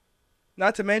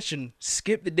 Not to mention,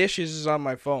 Skip the Dishes is on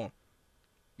my phone.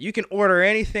 You can order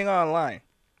anything online.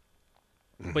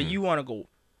 Mm-hmm. But you want to go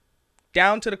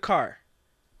down to the car.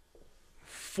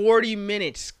 40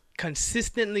 minutes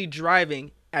consistently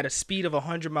driving at a speed of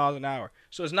 100 miles an hour.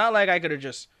 So it's not like I could have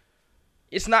just...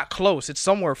 It's not close. It's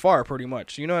somewhere far, pretty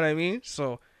much. You know what I mean?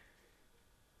 So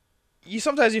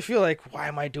sometimes you feel like, why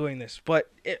am I doing this? But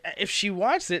if she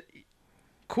wants it,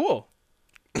 cool.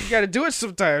 You got to do it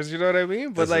sometimes. You know what I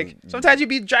mean? But like sometimes you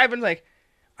be driving like,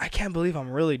 I can't believe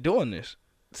I'm really doing this.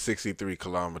 63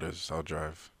 kilometers I'll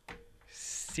drive.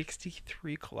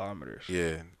 63 kilometers.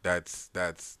 Yeah, that's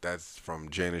from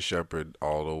Janice Shepherd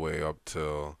all the way up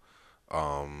till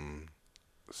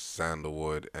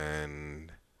Sandalwood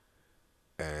and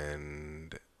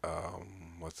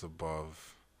what's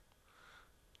above?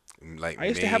 Like I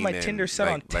used to have my Tinder set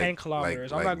on 10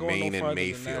 kilometers. I'm not going Maine no farther and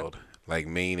Mayfield. than that. Like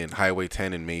Maine and Highway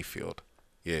 10 and Mayfield.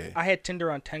 Yeah. I had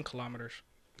Tinder on 10 kilometers.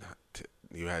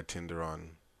 You had Tinder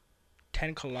on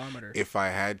 10 kilometers. If I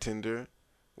had Tinder,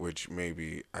 which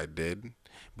maybe I did,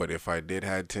 but if I did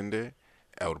had Tinder,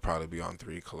 I would probably be on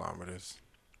 3 kilometers.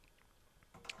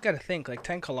 You gotta think, like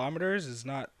 10 kilometers is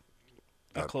not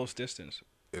a close distance.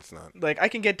 It's not. Like, I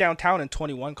can get downtown in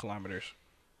 21 kilometers.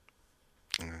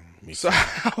 So too.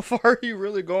 how far are you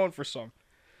really going for some?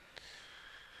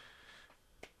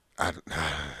 I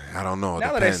don't know.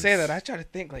 Now that I say that, I try to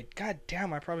think, like, God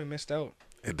damn, I probably missed out.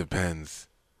 It depends.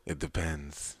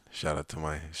 Shout out to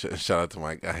my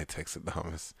guy, Texas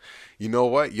Thomas. You know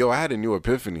what? Yo, I had a new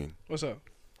epiphany. What's up?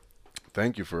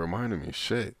 Thank you for reminding me.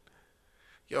 Shit.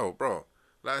 Yo, bro.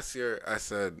 Last year, I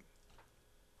said,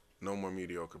 no more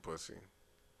mediocre pussy.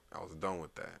 I was done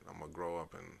with that. I'm going to grow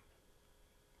up and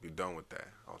be done with that.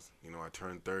 I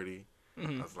turned 30.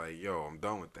 Mm-hmm. I was like, yo, I'm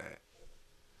done with that.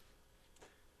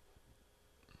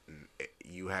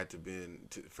 You had to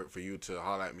for you to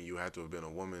holler at me, you had to have been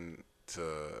a woman to...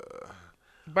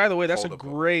 By the way, that's a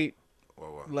great,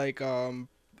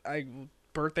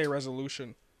 birthday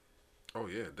resolution. Oh,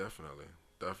 yeah, definitely.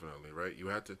 Definitely, right? You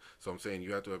had to... So I'm saying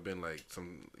you had to have been, like,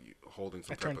 holding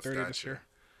some type of stature. This year.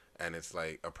 And it's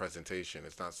like a presentation.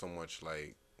 It's not so much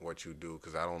like what you do,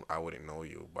 because I wouldn't know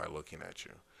you by looking at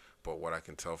you. But what I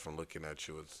can tell from looking at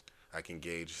you is I can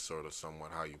gauge sort of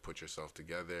somewhat how you put yourself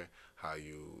together, how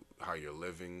you're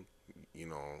living.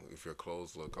 If your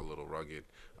clothes look a little rugged,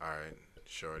 all right,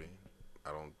 shorty,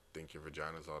 I don't think your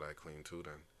vagina's all that clean too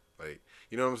then. Like,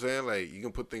 you know what I'm saying? Like, you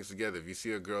can put things together. If you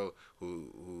see a girl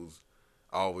who's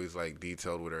always like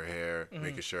detailed with her hair,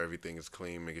 making sure everything is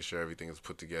clean, making sure everything is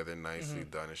put together nicely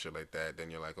done and shit like that, then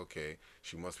you're like, okay,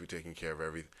 she must be taking care of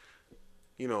everything.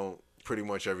 You know, pretty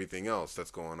much everything else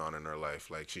that's going on in her life.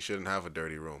 Like, she shouldn't have a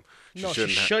dirty room. She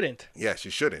shouldn't. Yeah, she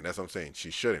shouldn't. That's what I'm saying.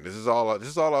 She shouldn't. This is all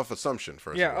off assumption.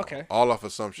 First of all. Okay. All off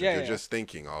assumption. Yeah, You're just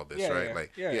thinking all this, right?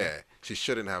 She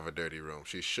shouldn't have a dirty room.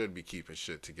 She should be keeping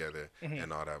shit together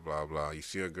and all that blah blah. You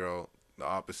see a girl the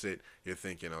opposite, you're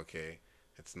thinking, okay,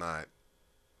 it's not,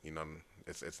 you know,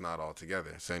 it's not all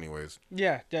together. So, anyways.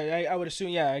 Yeah, I would assume.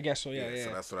 Yeah, I guess so. Yeah.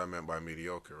 So that's what I meant by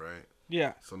mediocre, right?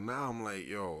 Yeah. So now I'm like,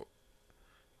 yo,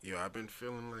 I've been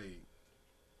feeling like,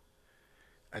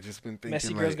 I just been thinking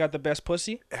messy girls got the best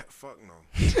pussy? Fuck no.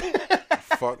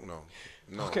 Fuck no.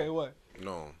 No. Okay, what?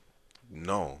 No.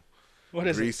 What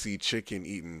is Greasy chicken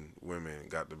eating women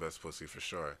got the best pussy for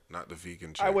sure. Not the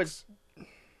vegan chicks. I would.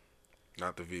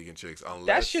 Not the vegan chicks. Unless,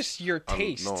 that's just your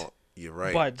taste. No, you're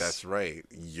right. Buds. That's right.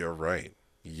 You're right.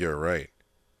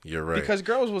 Because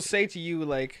girls will say to you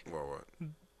like, what?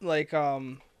 Like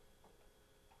I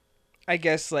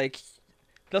guess like,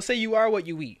 they'll say you are what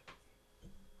you eat.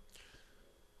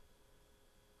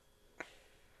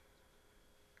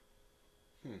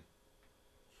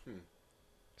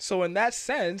 So in that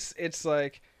sense, it's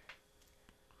like,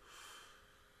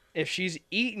 if she's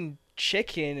eating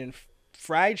chicken and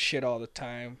fried shit all the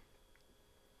time,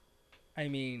 I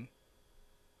mean,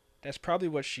 that's probably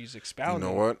what she's expounding.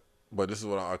 You know what? But this is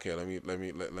what okay, let me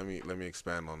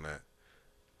expand on that.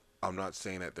 I'm not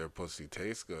saying that their pussy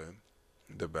tastes good.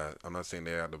 The best. I'm not saying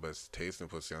they got the best taste in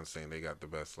pussy. I'm saying they got the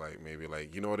best, like, maybe,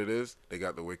 like, you know what it is? They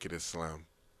got the wickedest slam.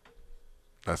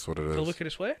 That's what it is. The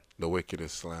wickedest what? The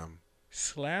wickedest slam.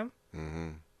 Slam? Mm-hmm.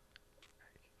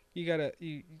 You gotta...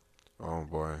 Oh,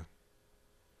 boy.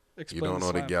 Explain. You don't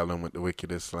know the gallon with the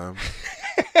wickedest slam?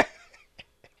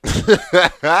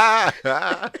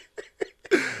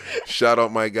 Shout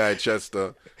out my guy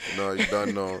Chester. No, you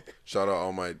don't know. Shout out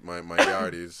all my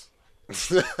yardies.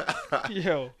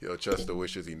 Yo, Chester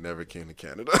wishes he never came to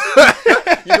Canada.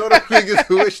 You know the niggas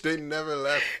who wish they never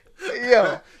left.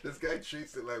 Yo, this guy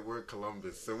treats it like we're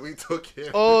Columbus, so we took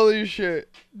him. Holy shit,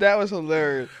 that was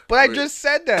hilarious. But I just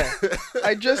said that.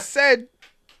 I just said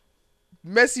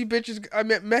messy bitches. I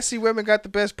meant messy women got the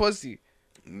best pussy.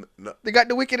 No. They got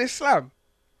the wickedest slam.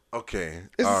 Okay,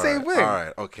 it's the same thing. All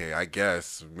right, okay. I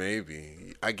guess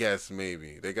maybe they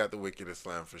got the wickedest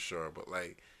slam for sure. But,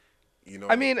 like, you know,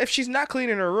 I mean, if she's not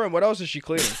cleaning her room, what else is she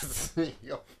cleaning?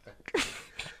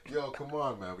 Yo, come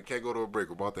on, man. We can't go to a break.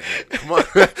 We're about to hit. Come on.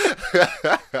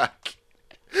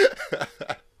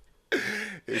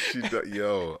 Is she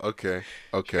yo, okay.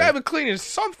 She gotta be cleaning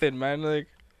something, man. Like,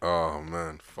 oh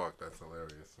man, fuck, that's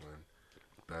hilarious, man.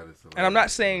 That is hilarious. And I'm not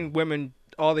saying women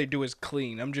all they do is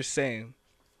clean. I'm just saying.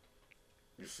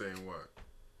 You're saying what?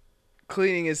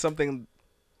 Cleaning is something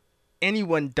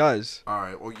anyone does. All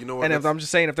right. Well, you know what? And I'm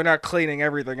just saying, if they're not cleaning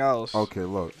everything else. Okay,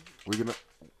 look,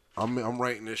 I'm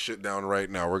writing this shit down right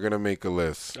now. We're gonna make a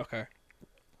list. Okay.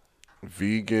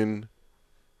 Vegan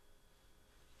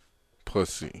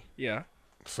pussy. Yeah.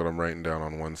 That's what I'm writing down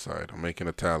on one side. I'm making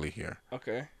a tally here.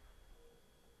 Okay.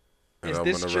 And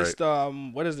is this just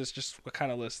what is this? Just what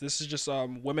kind of list? This is just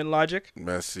women logic?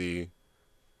 Messy,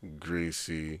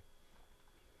 greasy,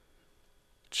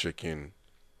 chicken,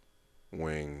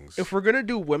 wings. If we're gonna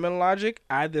do women logic,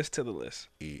 add this to the list.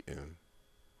 Eating.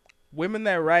 Women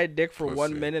that ride dick for pussy.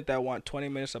 1 minute that want 20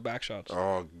 minutes of back shots.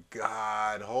 Oh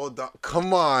God, hold on.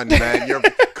 Come on, man.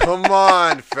 Come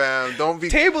on, fam. Don't be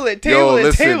table it.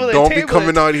 Listen, don't be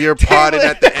coming out here potting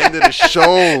at the end of the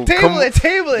show. Table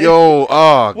it. Yo,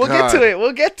 oh We'll God.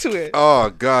 We'll get to it. Oh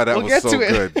God, that was so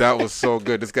good. That was so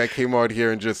good. This guy came out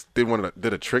here and just did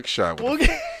a trick shot.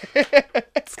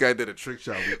 This guy did a trick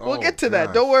shot. We'll get to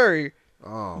that. Don't worry.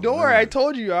 Oh, don't worry, I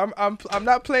told you, I'm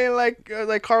not playing like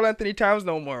Karl Anthony Towns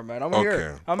no more, man. I'm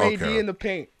here. I'm AD in the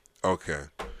paint. Okay,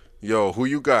 yo, who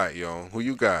you got,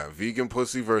 Vegan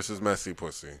pussy versus messy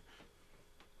pussy.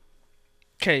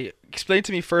 Okay, explain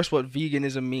to me first what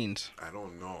veganism means. I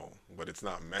don't know, but it's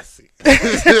not messy.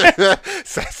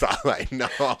 That's all I know.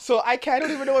 So I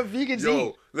don't even know what vegans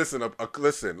eat. Listen.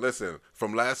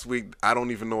 From last week, I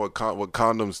don't even know what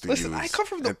condoms to use. Listen, I come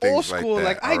from the old school.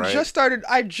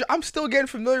 I'm still getting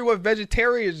familiar with what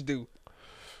vegetarians do.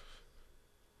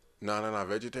 No.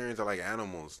 Vegetarians are like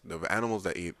animals. The animals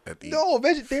that eat. No,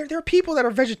 there are people that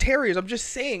are vegetarians. I'm just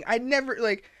saying. I'm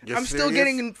serious? still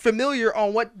getting familiar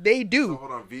on what they do. So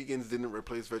hold on, vegans didn't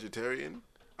replace vegetarian?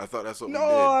 I thought that's what we did. No,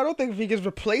 I don't think vegans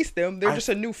replaced them. They're just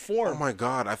a new form. Oh my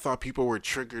god, I thought people were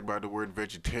triggered by the word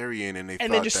vegetarian and they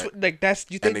and thought they just that, like that's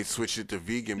you think and they switched it to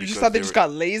vegan. You just thought they just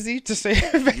got lazy to say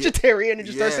vegetarian and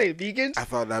just start saying vegans. I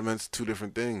thought that meant two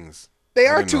different things. They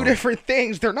are two different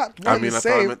things. They're not one of the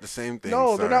same. I thought it meant the same thing.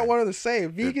 No, they're not one of the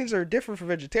same. Vegans are different from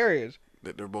vegetarians.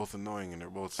 They're both annoying and they're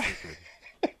both stupid.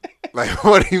 Like,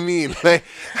 what do you mean? Like,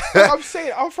 I'm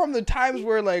saying I'm from the times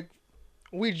where like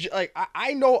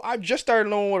I know I just started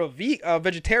knowing what a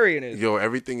vegetarian is. Yo,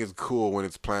 everything is cool when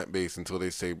it's plant based until they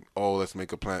say, "Oh, let's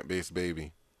make a plant based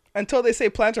baby." Until they say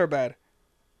plants are bad.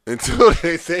 Until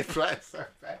they say plants are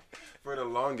bad. For the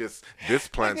longest, this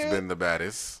plant's been the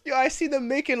baddest. Yo, I see them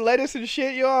making lettuce and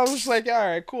shit. Yo, I was like, all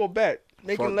right, cool, bet.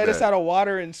 Making lettuce out of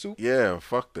water and soup. Yeah,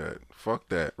 fuck that. Fuck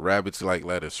that. Rabbits like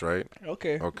lettuce, right?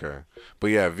 Okay. But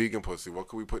yeah, vegan pussy. What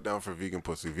could we put down for vegan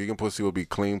pussy? Vegan pussy will be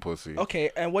clean pussy. Okay,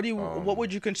 and what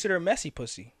would you consider messy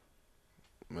pussy?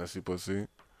 Messy pussy?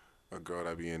 A girl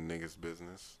that be in niggas'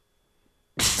 business.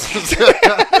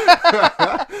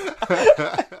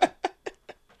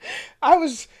 I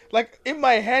was like, in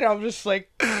my head, I'm just like,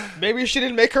 maybe she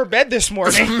didn't make her bed this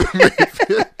morning.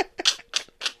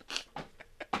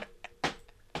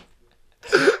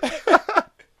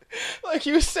 Like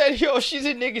you said, yo, she's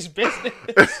in niggas' business.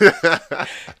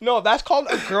 No, that's called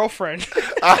a girlfriend.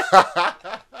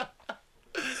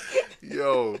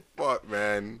 Yo, fuck,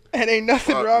 man. And ain't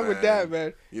nothing wrong with that,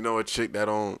 man. You know, a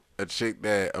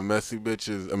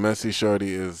messy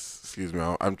shorty is, excuse me,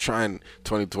 I'm trying,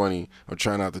 2020, I'm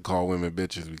trying not to call women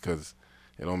bitches because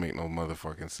it don't make no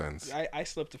motherfucking sense. I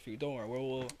slipped a few, don't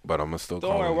worry. But I'm gonna still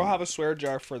don't call worry, them. we'll have a swear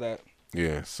jar for that.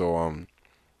 Yeah, so,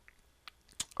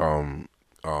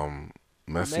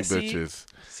 messy bitches.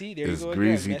 See, there you go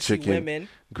greasy again. Messy chicken. Women.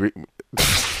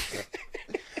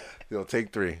 Yo,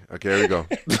 take 3. Okay, here we go.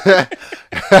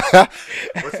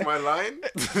 What's my line?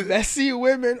 Messy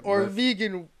women or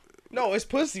vegan. No, it's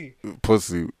pussy.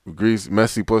 Pussy.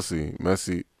 Messy pussy.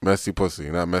 Messy pussy,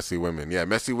 not messy women. Yeah,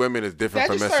 messy women is different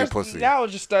from messy pussy. Now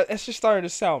it's just starting to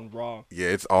sound wrong. Yeah,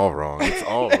 it's all wrong. It's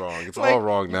all wrong. It's like, all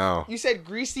wrong now. You said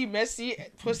greasy, messy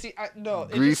pussy. No,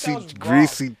 it greasy, just sounds wrong.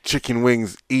 Greasy chicken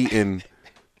wings eaten.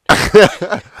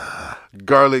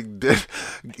 Garlic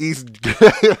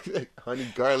honey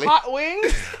garlic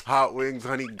hot wings,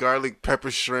 honey garlic,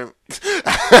 pepper shrimp.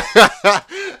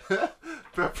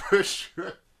 Pepper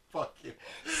shrimp, fucking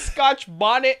Scotch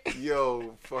bonnet.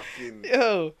 Yo, fucking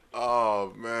yo.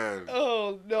 Oh man.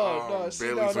 Oh no.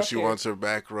 Bailey's when she wants her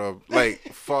back rubbed.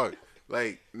 Like fuck.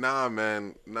 Like nah,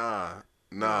 man. Nah.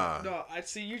 No, I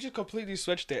see you just completely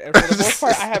switched it, and for the most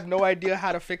part, I have no idea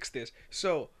how to fix this.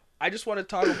 So I just want to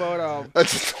talk about. I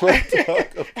just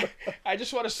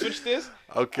want to switch this.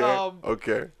 Okay.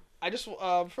 Okay. I just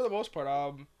for the most part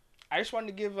I just wanted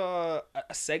to give a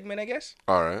segment, I guess.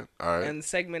 All right. And the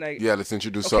segment let's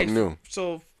introduce something new.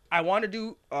 So I want to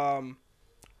do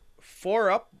 4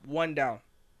 up, 1 down.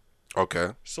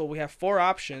 Okay. So we have 4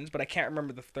 options, but I can't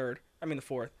remember the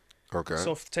fourth. Okay.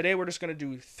 So today we're just gonna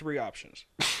do 3 options.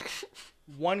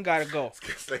 1 gotta go.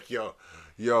 It's like yo,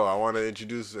 I want to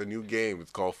introduce a new game.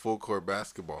 It's called full court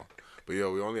basketball. But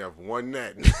yo, we only have 1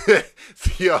 net.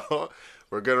 So, yo,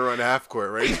 we're gonna run half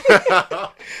court right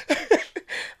now.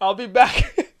 I'll be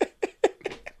back.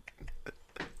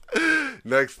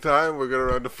 Next time we're gonna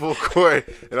run the full court,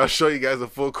 and I'll show you guys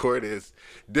what full court is.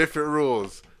 Different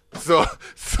rules. So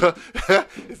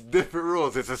it's different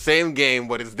rules. It's the same game,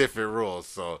 but it's different rules.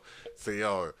 So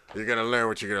yo, you're gonna learn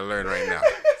what you're gonna learn right now.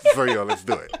 So yo, let's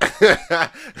do it.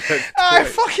 Alright,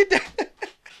 fuck it.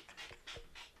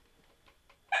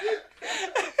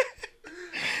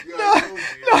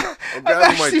 I'm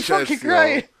grabbing my chest,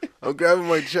 yo. I'm grabbing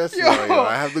my chest now, yo.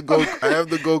 I have the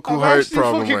Goku heart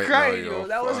problem right crying, now, yo.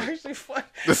 That was actually fun.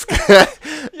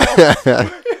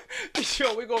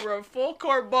 Yo, we gonna run full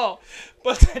court ball,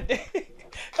 but today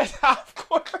it's half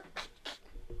court.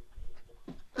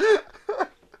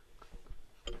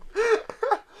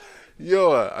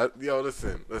 Yo,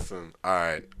 listen. All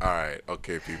right.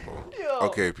 Okay, people.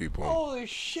 Holy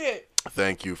shit.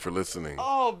 Thank you for listening.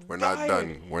 Oh, we're not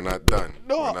done. We're not done.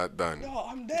 No, we're not done. No,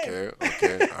 I'm dead.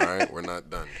 Okay. All right, we're not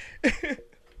done.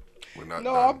 We're not done.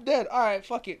 No, I'm dead. All right,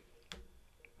 fuck it.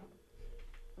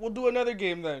 We'll do another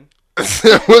game then.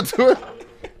 We'll do it.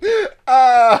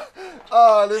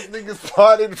 This nigga's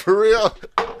potted for real.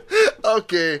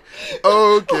 Okay.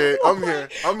 I'm here.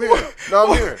 No, I'm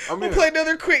here. We'll play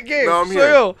another quick game. No, I'm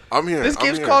here. Yo, I'm here. This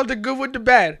game's called The Good with the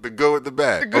Bad. The Good with the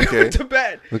Bad. The Good with the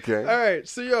Bad. Okay. All right.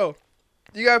 So, yo,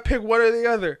 you gotta pick one or the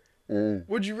other. Mm.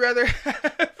 Would you rather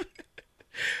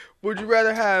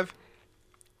have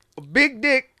a big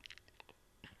dick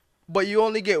but you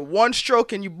only get one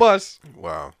stroke and you bust?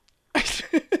 Wow.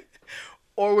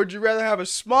 Or would you rather have a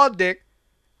small dick,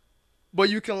 but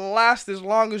you can last as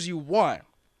long as you want?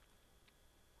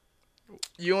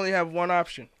 You only have one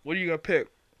option. What are you gonna pick?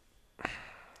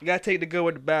 You gotta take the good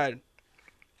with the bad.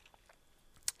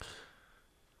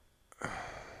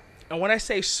 And when I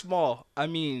say small, I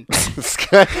mean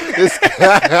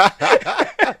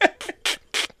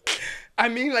I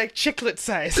mean like chiclet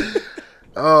size.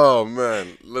 Oh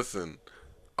man, listen.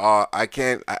 I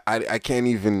can't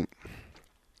even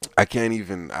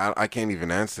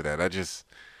answer that. I just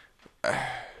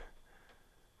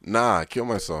kill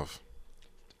myself.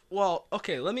 Well,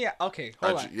 okay, hold on.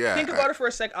 Think about it for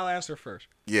a sec. I'll answer first.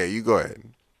 Yeah, you go ahead.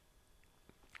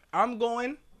 I'm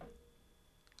going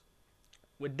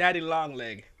with Daddy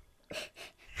Longleg.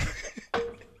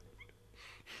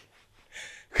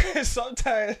 Cause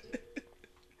sometimes,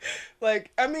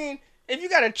 like, I mean, if you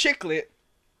got a chicklet,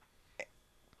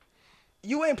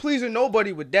 you ain't pleasing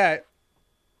nobody with that.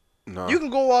 No. You can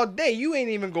go all day. You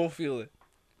ain't even gonna feel it.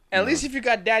 At least if you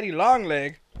got Daddy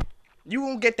Longleg, you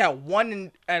gonna get that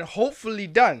one and hopefully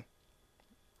done.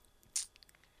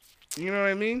 You know what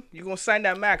I mean? You gonna sign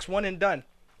that max, one and done.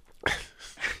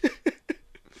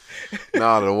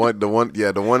 The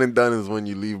one and done is when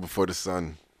you leave before the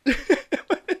sun.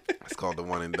 It's called the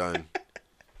one and done.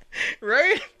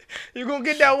 Right? You gonna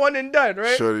get that one and done,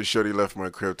 right? Shorty left my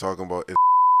crib talking about it.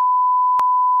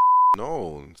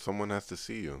 No, someone has to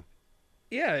see you.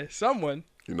 Yeah, someone.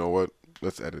 You know what?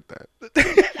 Let's edit that.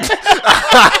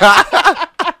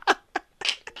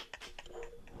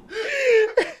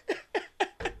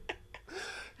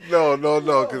 No,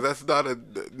 because that's not a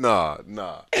nah.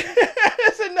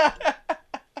 That's a nah.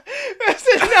 That's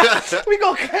a nah. We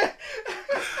go.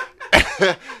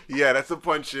 Yeah, that's a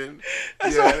punch in.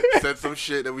 Yeah, said some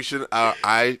shit that we shouldn't. Yo,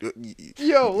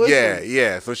 listen.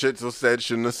 Yeah. Some shit said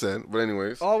shouldn't have said. But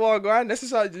anyways. Oh well, God, this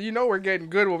is how we're getting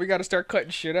good when we got to start cutting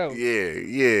shit out.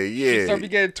 Yeah. Start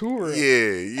getting too real.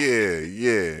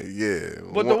 Yeah.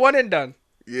 But the one and done.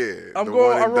 Yeah. I'm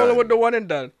rolling with the one and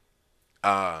done.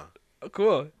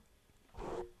 Cool.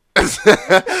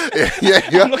 yeah.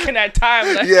 I'm looking at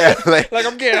time like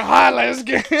I'm getting hot.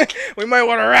 We might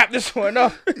want to wrap this one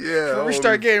up. Yeah, before we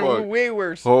start getting way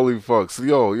worse. Holy fuck! So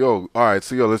yo, all right.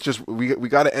 So let's just we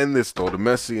got to end this though. The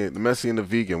messy and the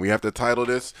vegan. We have to title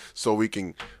this so we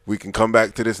can come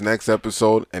back to this next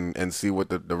episode and see what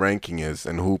the ranking is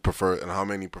and who prefer and how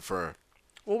many prefer.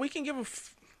 Well, we can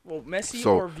give messy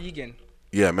or vegan.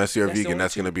 Yeah, messy or vegan.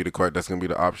 That's gonna be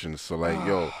the options. So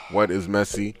what is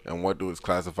messy and what do it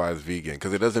classify as vegan?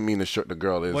 Because it doesn't mean the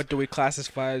girl is. What do we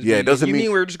classify as? Yeah, vegan? It doesn't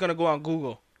mean we're just gonna go on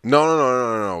Google.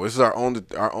 No. This is our own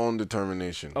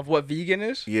determination of what vegan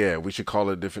is. Yeah, we should call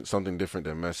it something different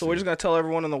than messy. So we're just gonna tell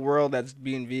everyone in the world that's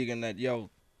being vegan that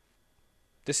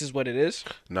this is what it is.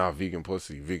 Nah, vegan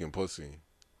pussy,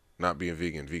 not being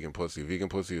vegan. Vegan pussy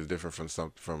is different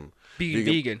from being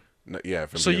vegan. Yeah,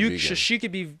 from so being vegan. She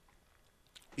could be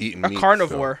eating a meat,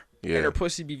 carnivore, and her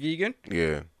pussy be vegan.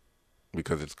 Yeah,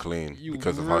 because it's clean.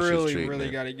 Because of how she's treating it. You really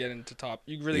gotta get into top.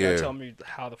 You really gotta tell me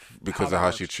because of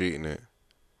how she's treating it.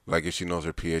 Like if she knows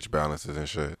her pH balances and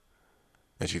shit,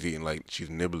 and she's eating she's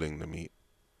nibbling the meat,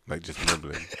 just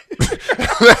nibbling.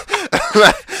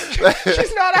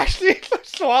 She's not actually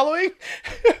swallowing.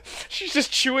 She's just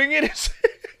chewing it.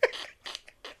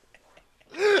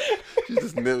 She's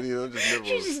just nibbling,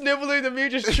 She's just nibbling the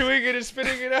meat, just chewing it and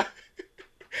spitting it out.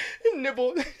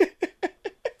 Nibble.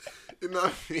 You know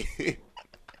what I mean?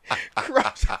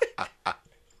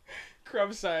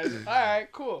 Crumb size. All right,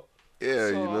 cool. Yeah,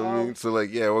 you know what I mean? So,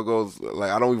 what goes,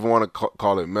 I don't even want to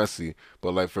call it messy,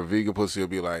 but, for vegan pussy, it'll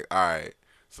be all right.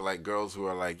 So, girls who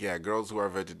are, girls who are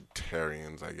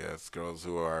vegetarians, I guess. Girls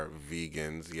who are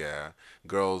vegans, yeah.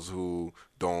 Girls who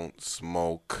don't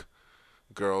smoke.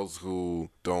 Girls who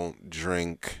don't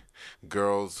drink.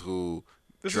 Girls who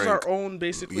This is our own,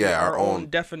 basically, our own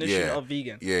definition of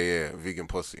vegan. Yeah, vegan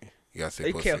pussy. You gotta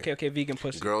say pussy. Okay, vegan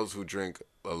pussy. Girls who drink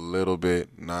a little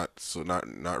bit, not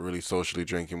really socially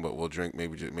drinking, but will drink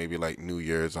maybe New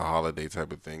Year's, a holiday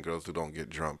type of thing. Girls who don't get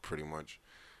drunk, pretty much.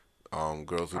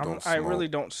 Girls who don't smoke. I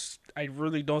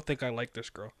really don't think I like this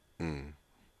girl.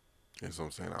 That's what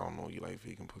I'm saying. I don't know. You like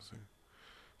vegan pussy.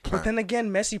 But then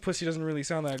again, messy pussy doesn't really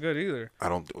sound that good either.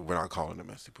 We're not calling it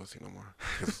messy pussy no more,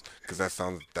 because that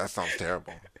sounds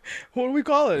terrible. What do we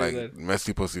call it?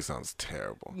 Messy pussy sounds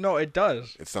terrible. No, it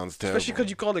does. It sounds terrible, especially because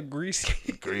you called it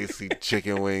greasy. Greasy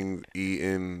chicken wings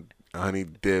eating honey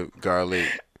dip garlic.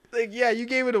 You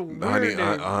gave it a weird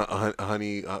name.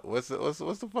 Honey. What's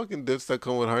the fucking dips that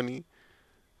come with honey?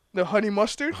 The honey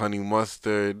mustard. Honey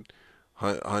mustard.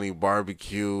 honey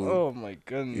barbecue. Oh my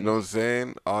goodness. You know what I'm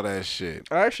saying? All that shit.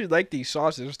 I actually like these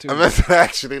sauces too. I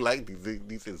actually like these.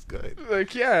 These is good.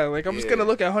 Like yeah, like I'm just gonna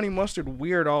look at honey mustard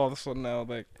weird all of a sudden now.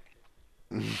 Like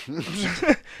I'm just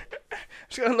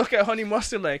gonna look at honey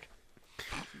mustard like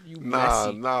you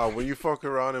messy. Nah. When you fuck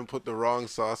around and put the wrong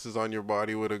sauces on your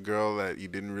body with a girl that you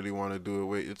didn't really want to do it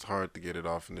with, it's hard to get it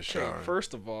off in the shower. Okay,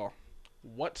 first of all,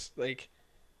 what's like,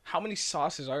 how many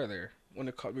sauces are there? When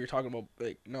we were talking about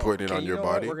like no putting it on your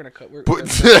body, we're gonna cut.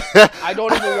 I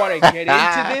don't even want to get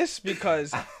into this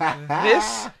because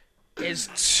this is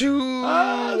too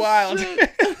wild.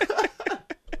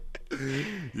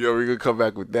 Yo, we could come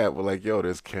back with that, but like, yo,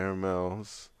 there's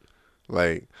caramels.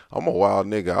 Like, I'm a wild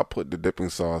nigga. I put the dipping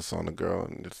sauce on the girl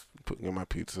and just put it in my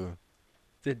pizza.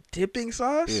 The dipping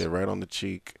sauce? Yeah, right on the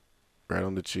cheek, right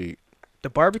on the cheek. The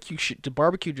barbecue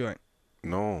joint.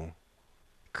 No.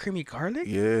 Creamy garlic?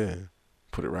 Yeah.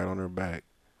 Put it right on her back.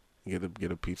 Get a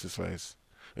pizza slice.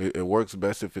 It works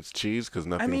best if it's cheese because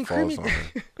nothing falls on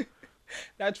it.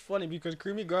 That's funny because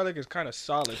creamy garlic is kind of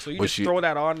solid, so you throw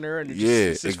that on there and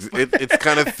it's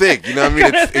kind of thick. You know what I mean?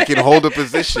 It can hold a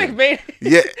position. It's like mayo.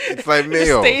 Yeah, it's like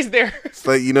mayo. It stays there. It's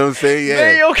like, you know what I'm saying? Yeah.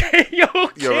 Mayo, okay. Yo,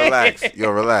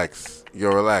 relax,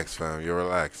 fam. Yo,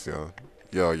 relax, yo.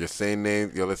 Yo, you're saying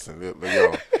names. Yo, listen,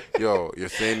 yo, you're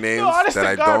saying names that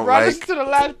I don't like. Listen to the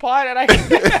last part and I.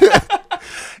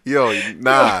 Yo,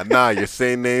 nah. You're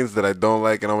saying names that I don't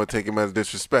like, and I'm gonna take them as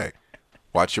disrespect.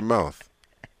 Watch your mouth.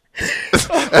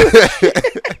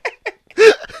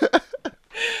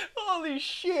 Holy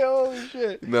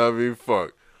shit. No, I mean,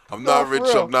 fuck. I'm not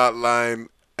rich. I'm not lying.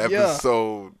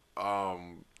 Episode.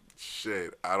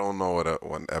 Shit. I don't know what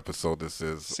episode this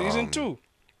is. Season 2.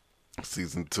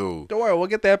 Season 2. Don't worry, we'll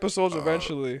get the episodes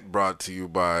eventually. Brought to you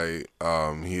by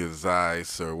He Is I,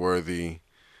 Sir Worthy,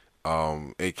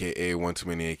 aka One Too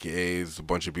Many AKAs, a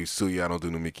bunch of beef suya. I don't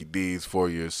do no Mickey D's. 4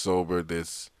 years sober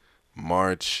this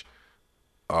March.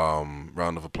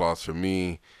 Round of applause for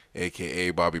me,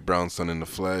 aka Bobby Brownson in the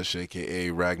flesh, aka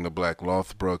Ragnar Black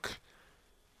Lothbrooke,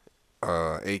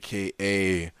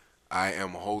 aka I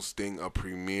am hosting a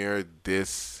premiere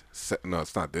no,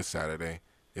 it's not this Saturday,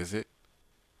 is it?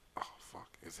 Oh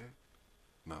fuck, is it?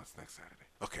 No, it's next Saturday.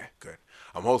 Okay, good.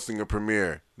 I'm hosting a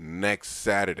premiere next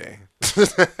Saturday.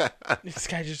 This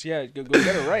guy just go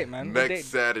get it right, man. Next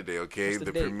Saturday, okay?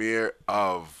 The premiere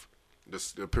of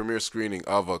the premiere screening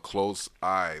of A Close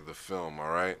Eye, the film, all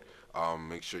right?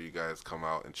 Make sure you guys come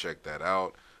out and check that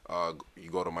out. You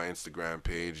go to my Instagram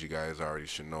page. You guys already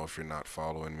should know. If you're not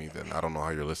following me, then I don't know how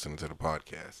you're listening to the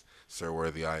podcast. Sir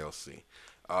Worthy ILC.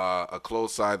 A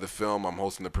Close Eye, the film, I'm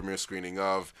hosting the premiere screening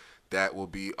of. That will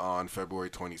be on February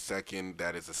 22nd.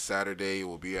 That is a Saturday. It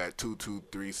will be at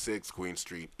 2236 Queen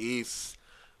Street East.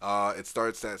 It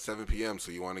starts at 7 p.m.,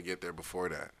 so you want to get there before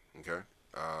that, okay?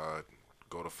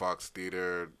 Go to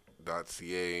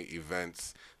foxtheater.ca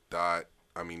events/A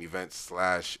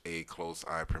Close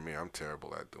Eye premiere. I'm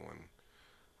terrible at doing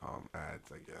ads,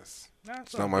 I guess.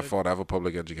 It's not my fault. I have a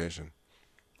public education.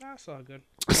 That's all good.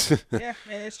 Yeah,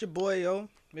 man, it's your boy, yo.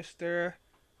 Mr.,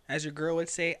 as your girl would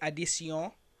say,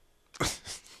 Addition. It's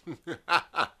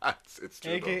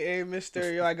true, AKA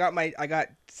Mr. Yo, I got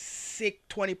sick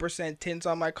 20% tints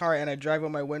on my car and I drive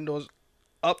with my windows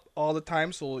up all the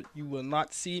time, so you will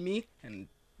not see me, and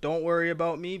don't worry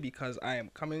about me because I am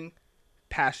coming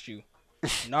past you.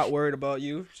 I'm not worried about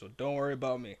you, so don't worry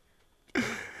about me.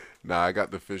 Nah, I got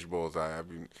the fish bowls.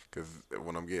 Because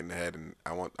when I'm getting ahead, and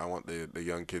I want the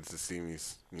young kids to see me.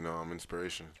 You know, I'm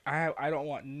inspiration. I don't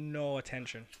want no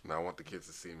attention. No, I want the kids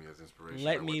to see me as inspiration.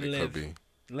 Let me live.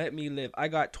 Let me live. I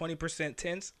got 20%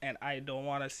 tints, and I don't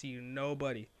want to see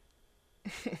nobody.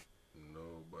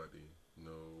 Nobody.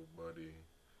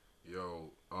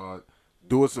 Yo,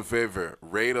 do us a favor.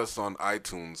 Rate us on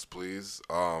iTunes, please.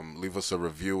 Leave us a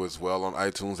review as well on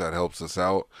iTunes. That helps us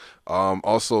out.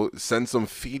 Also, send some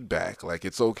feedback. Like,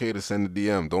 it's okay to send a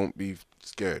DM. Don't be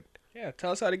scared. Yeah,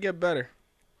 tell us how to get better.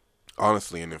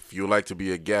 Honestly, and if you'd like to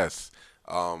be a guest,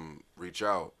 reach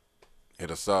out.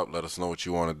 Hit us up. Let us know what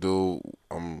you want to do.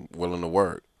 I'm willing to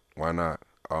work. Why not?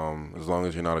 As long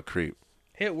as you're not a creep.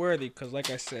 Hit Worthy, because like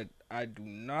I said, I do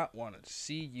not want to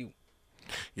see you.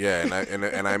 Yeah,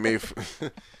 and I may.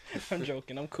 I'm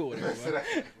joking. I'm cool with everybody.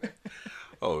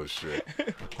 Oh shit!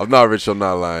 I'm not rich. I'm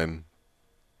not lying.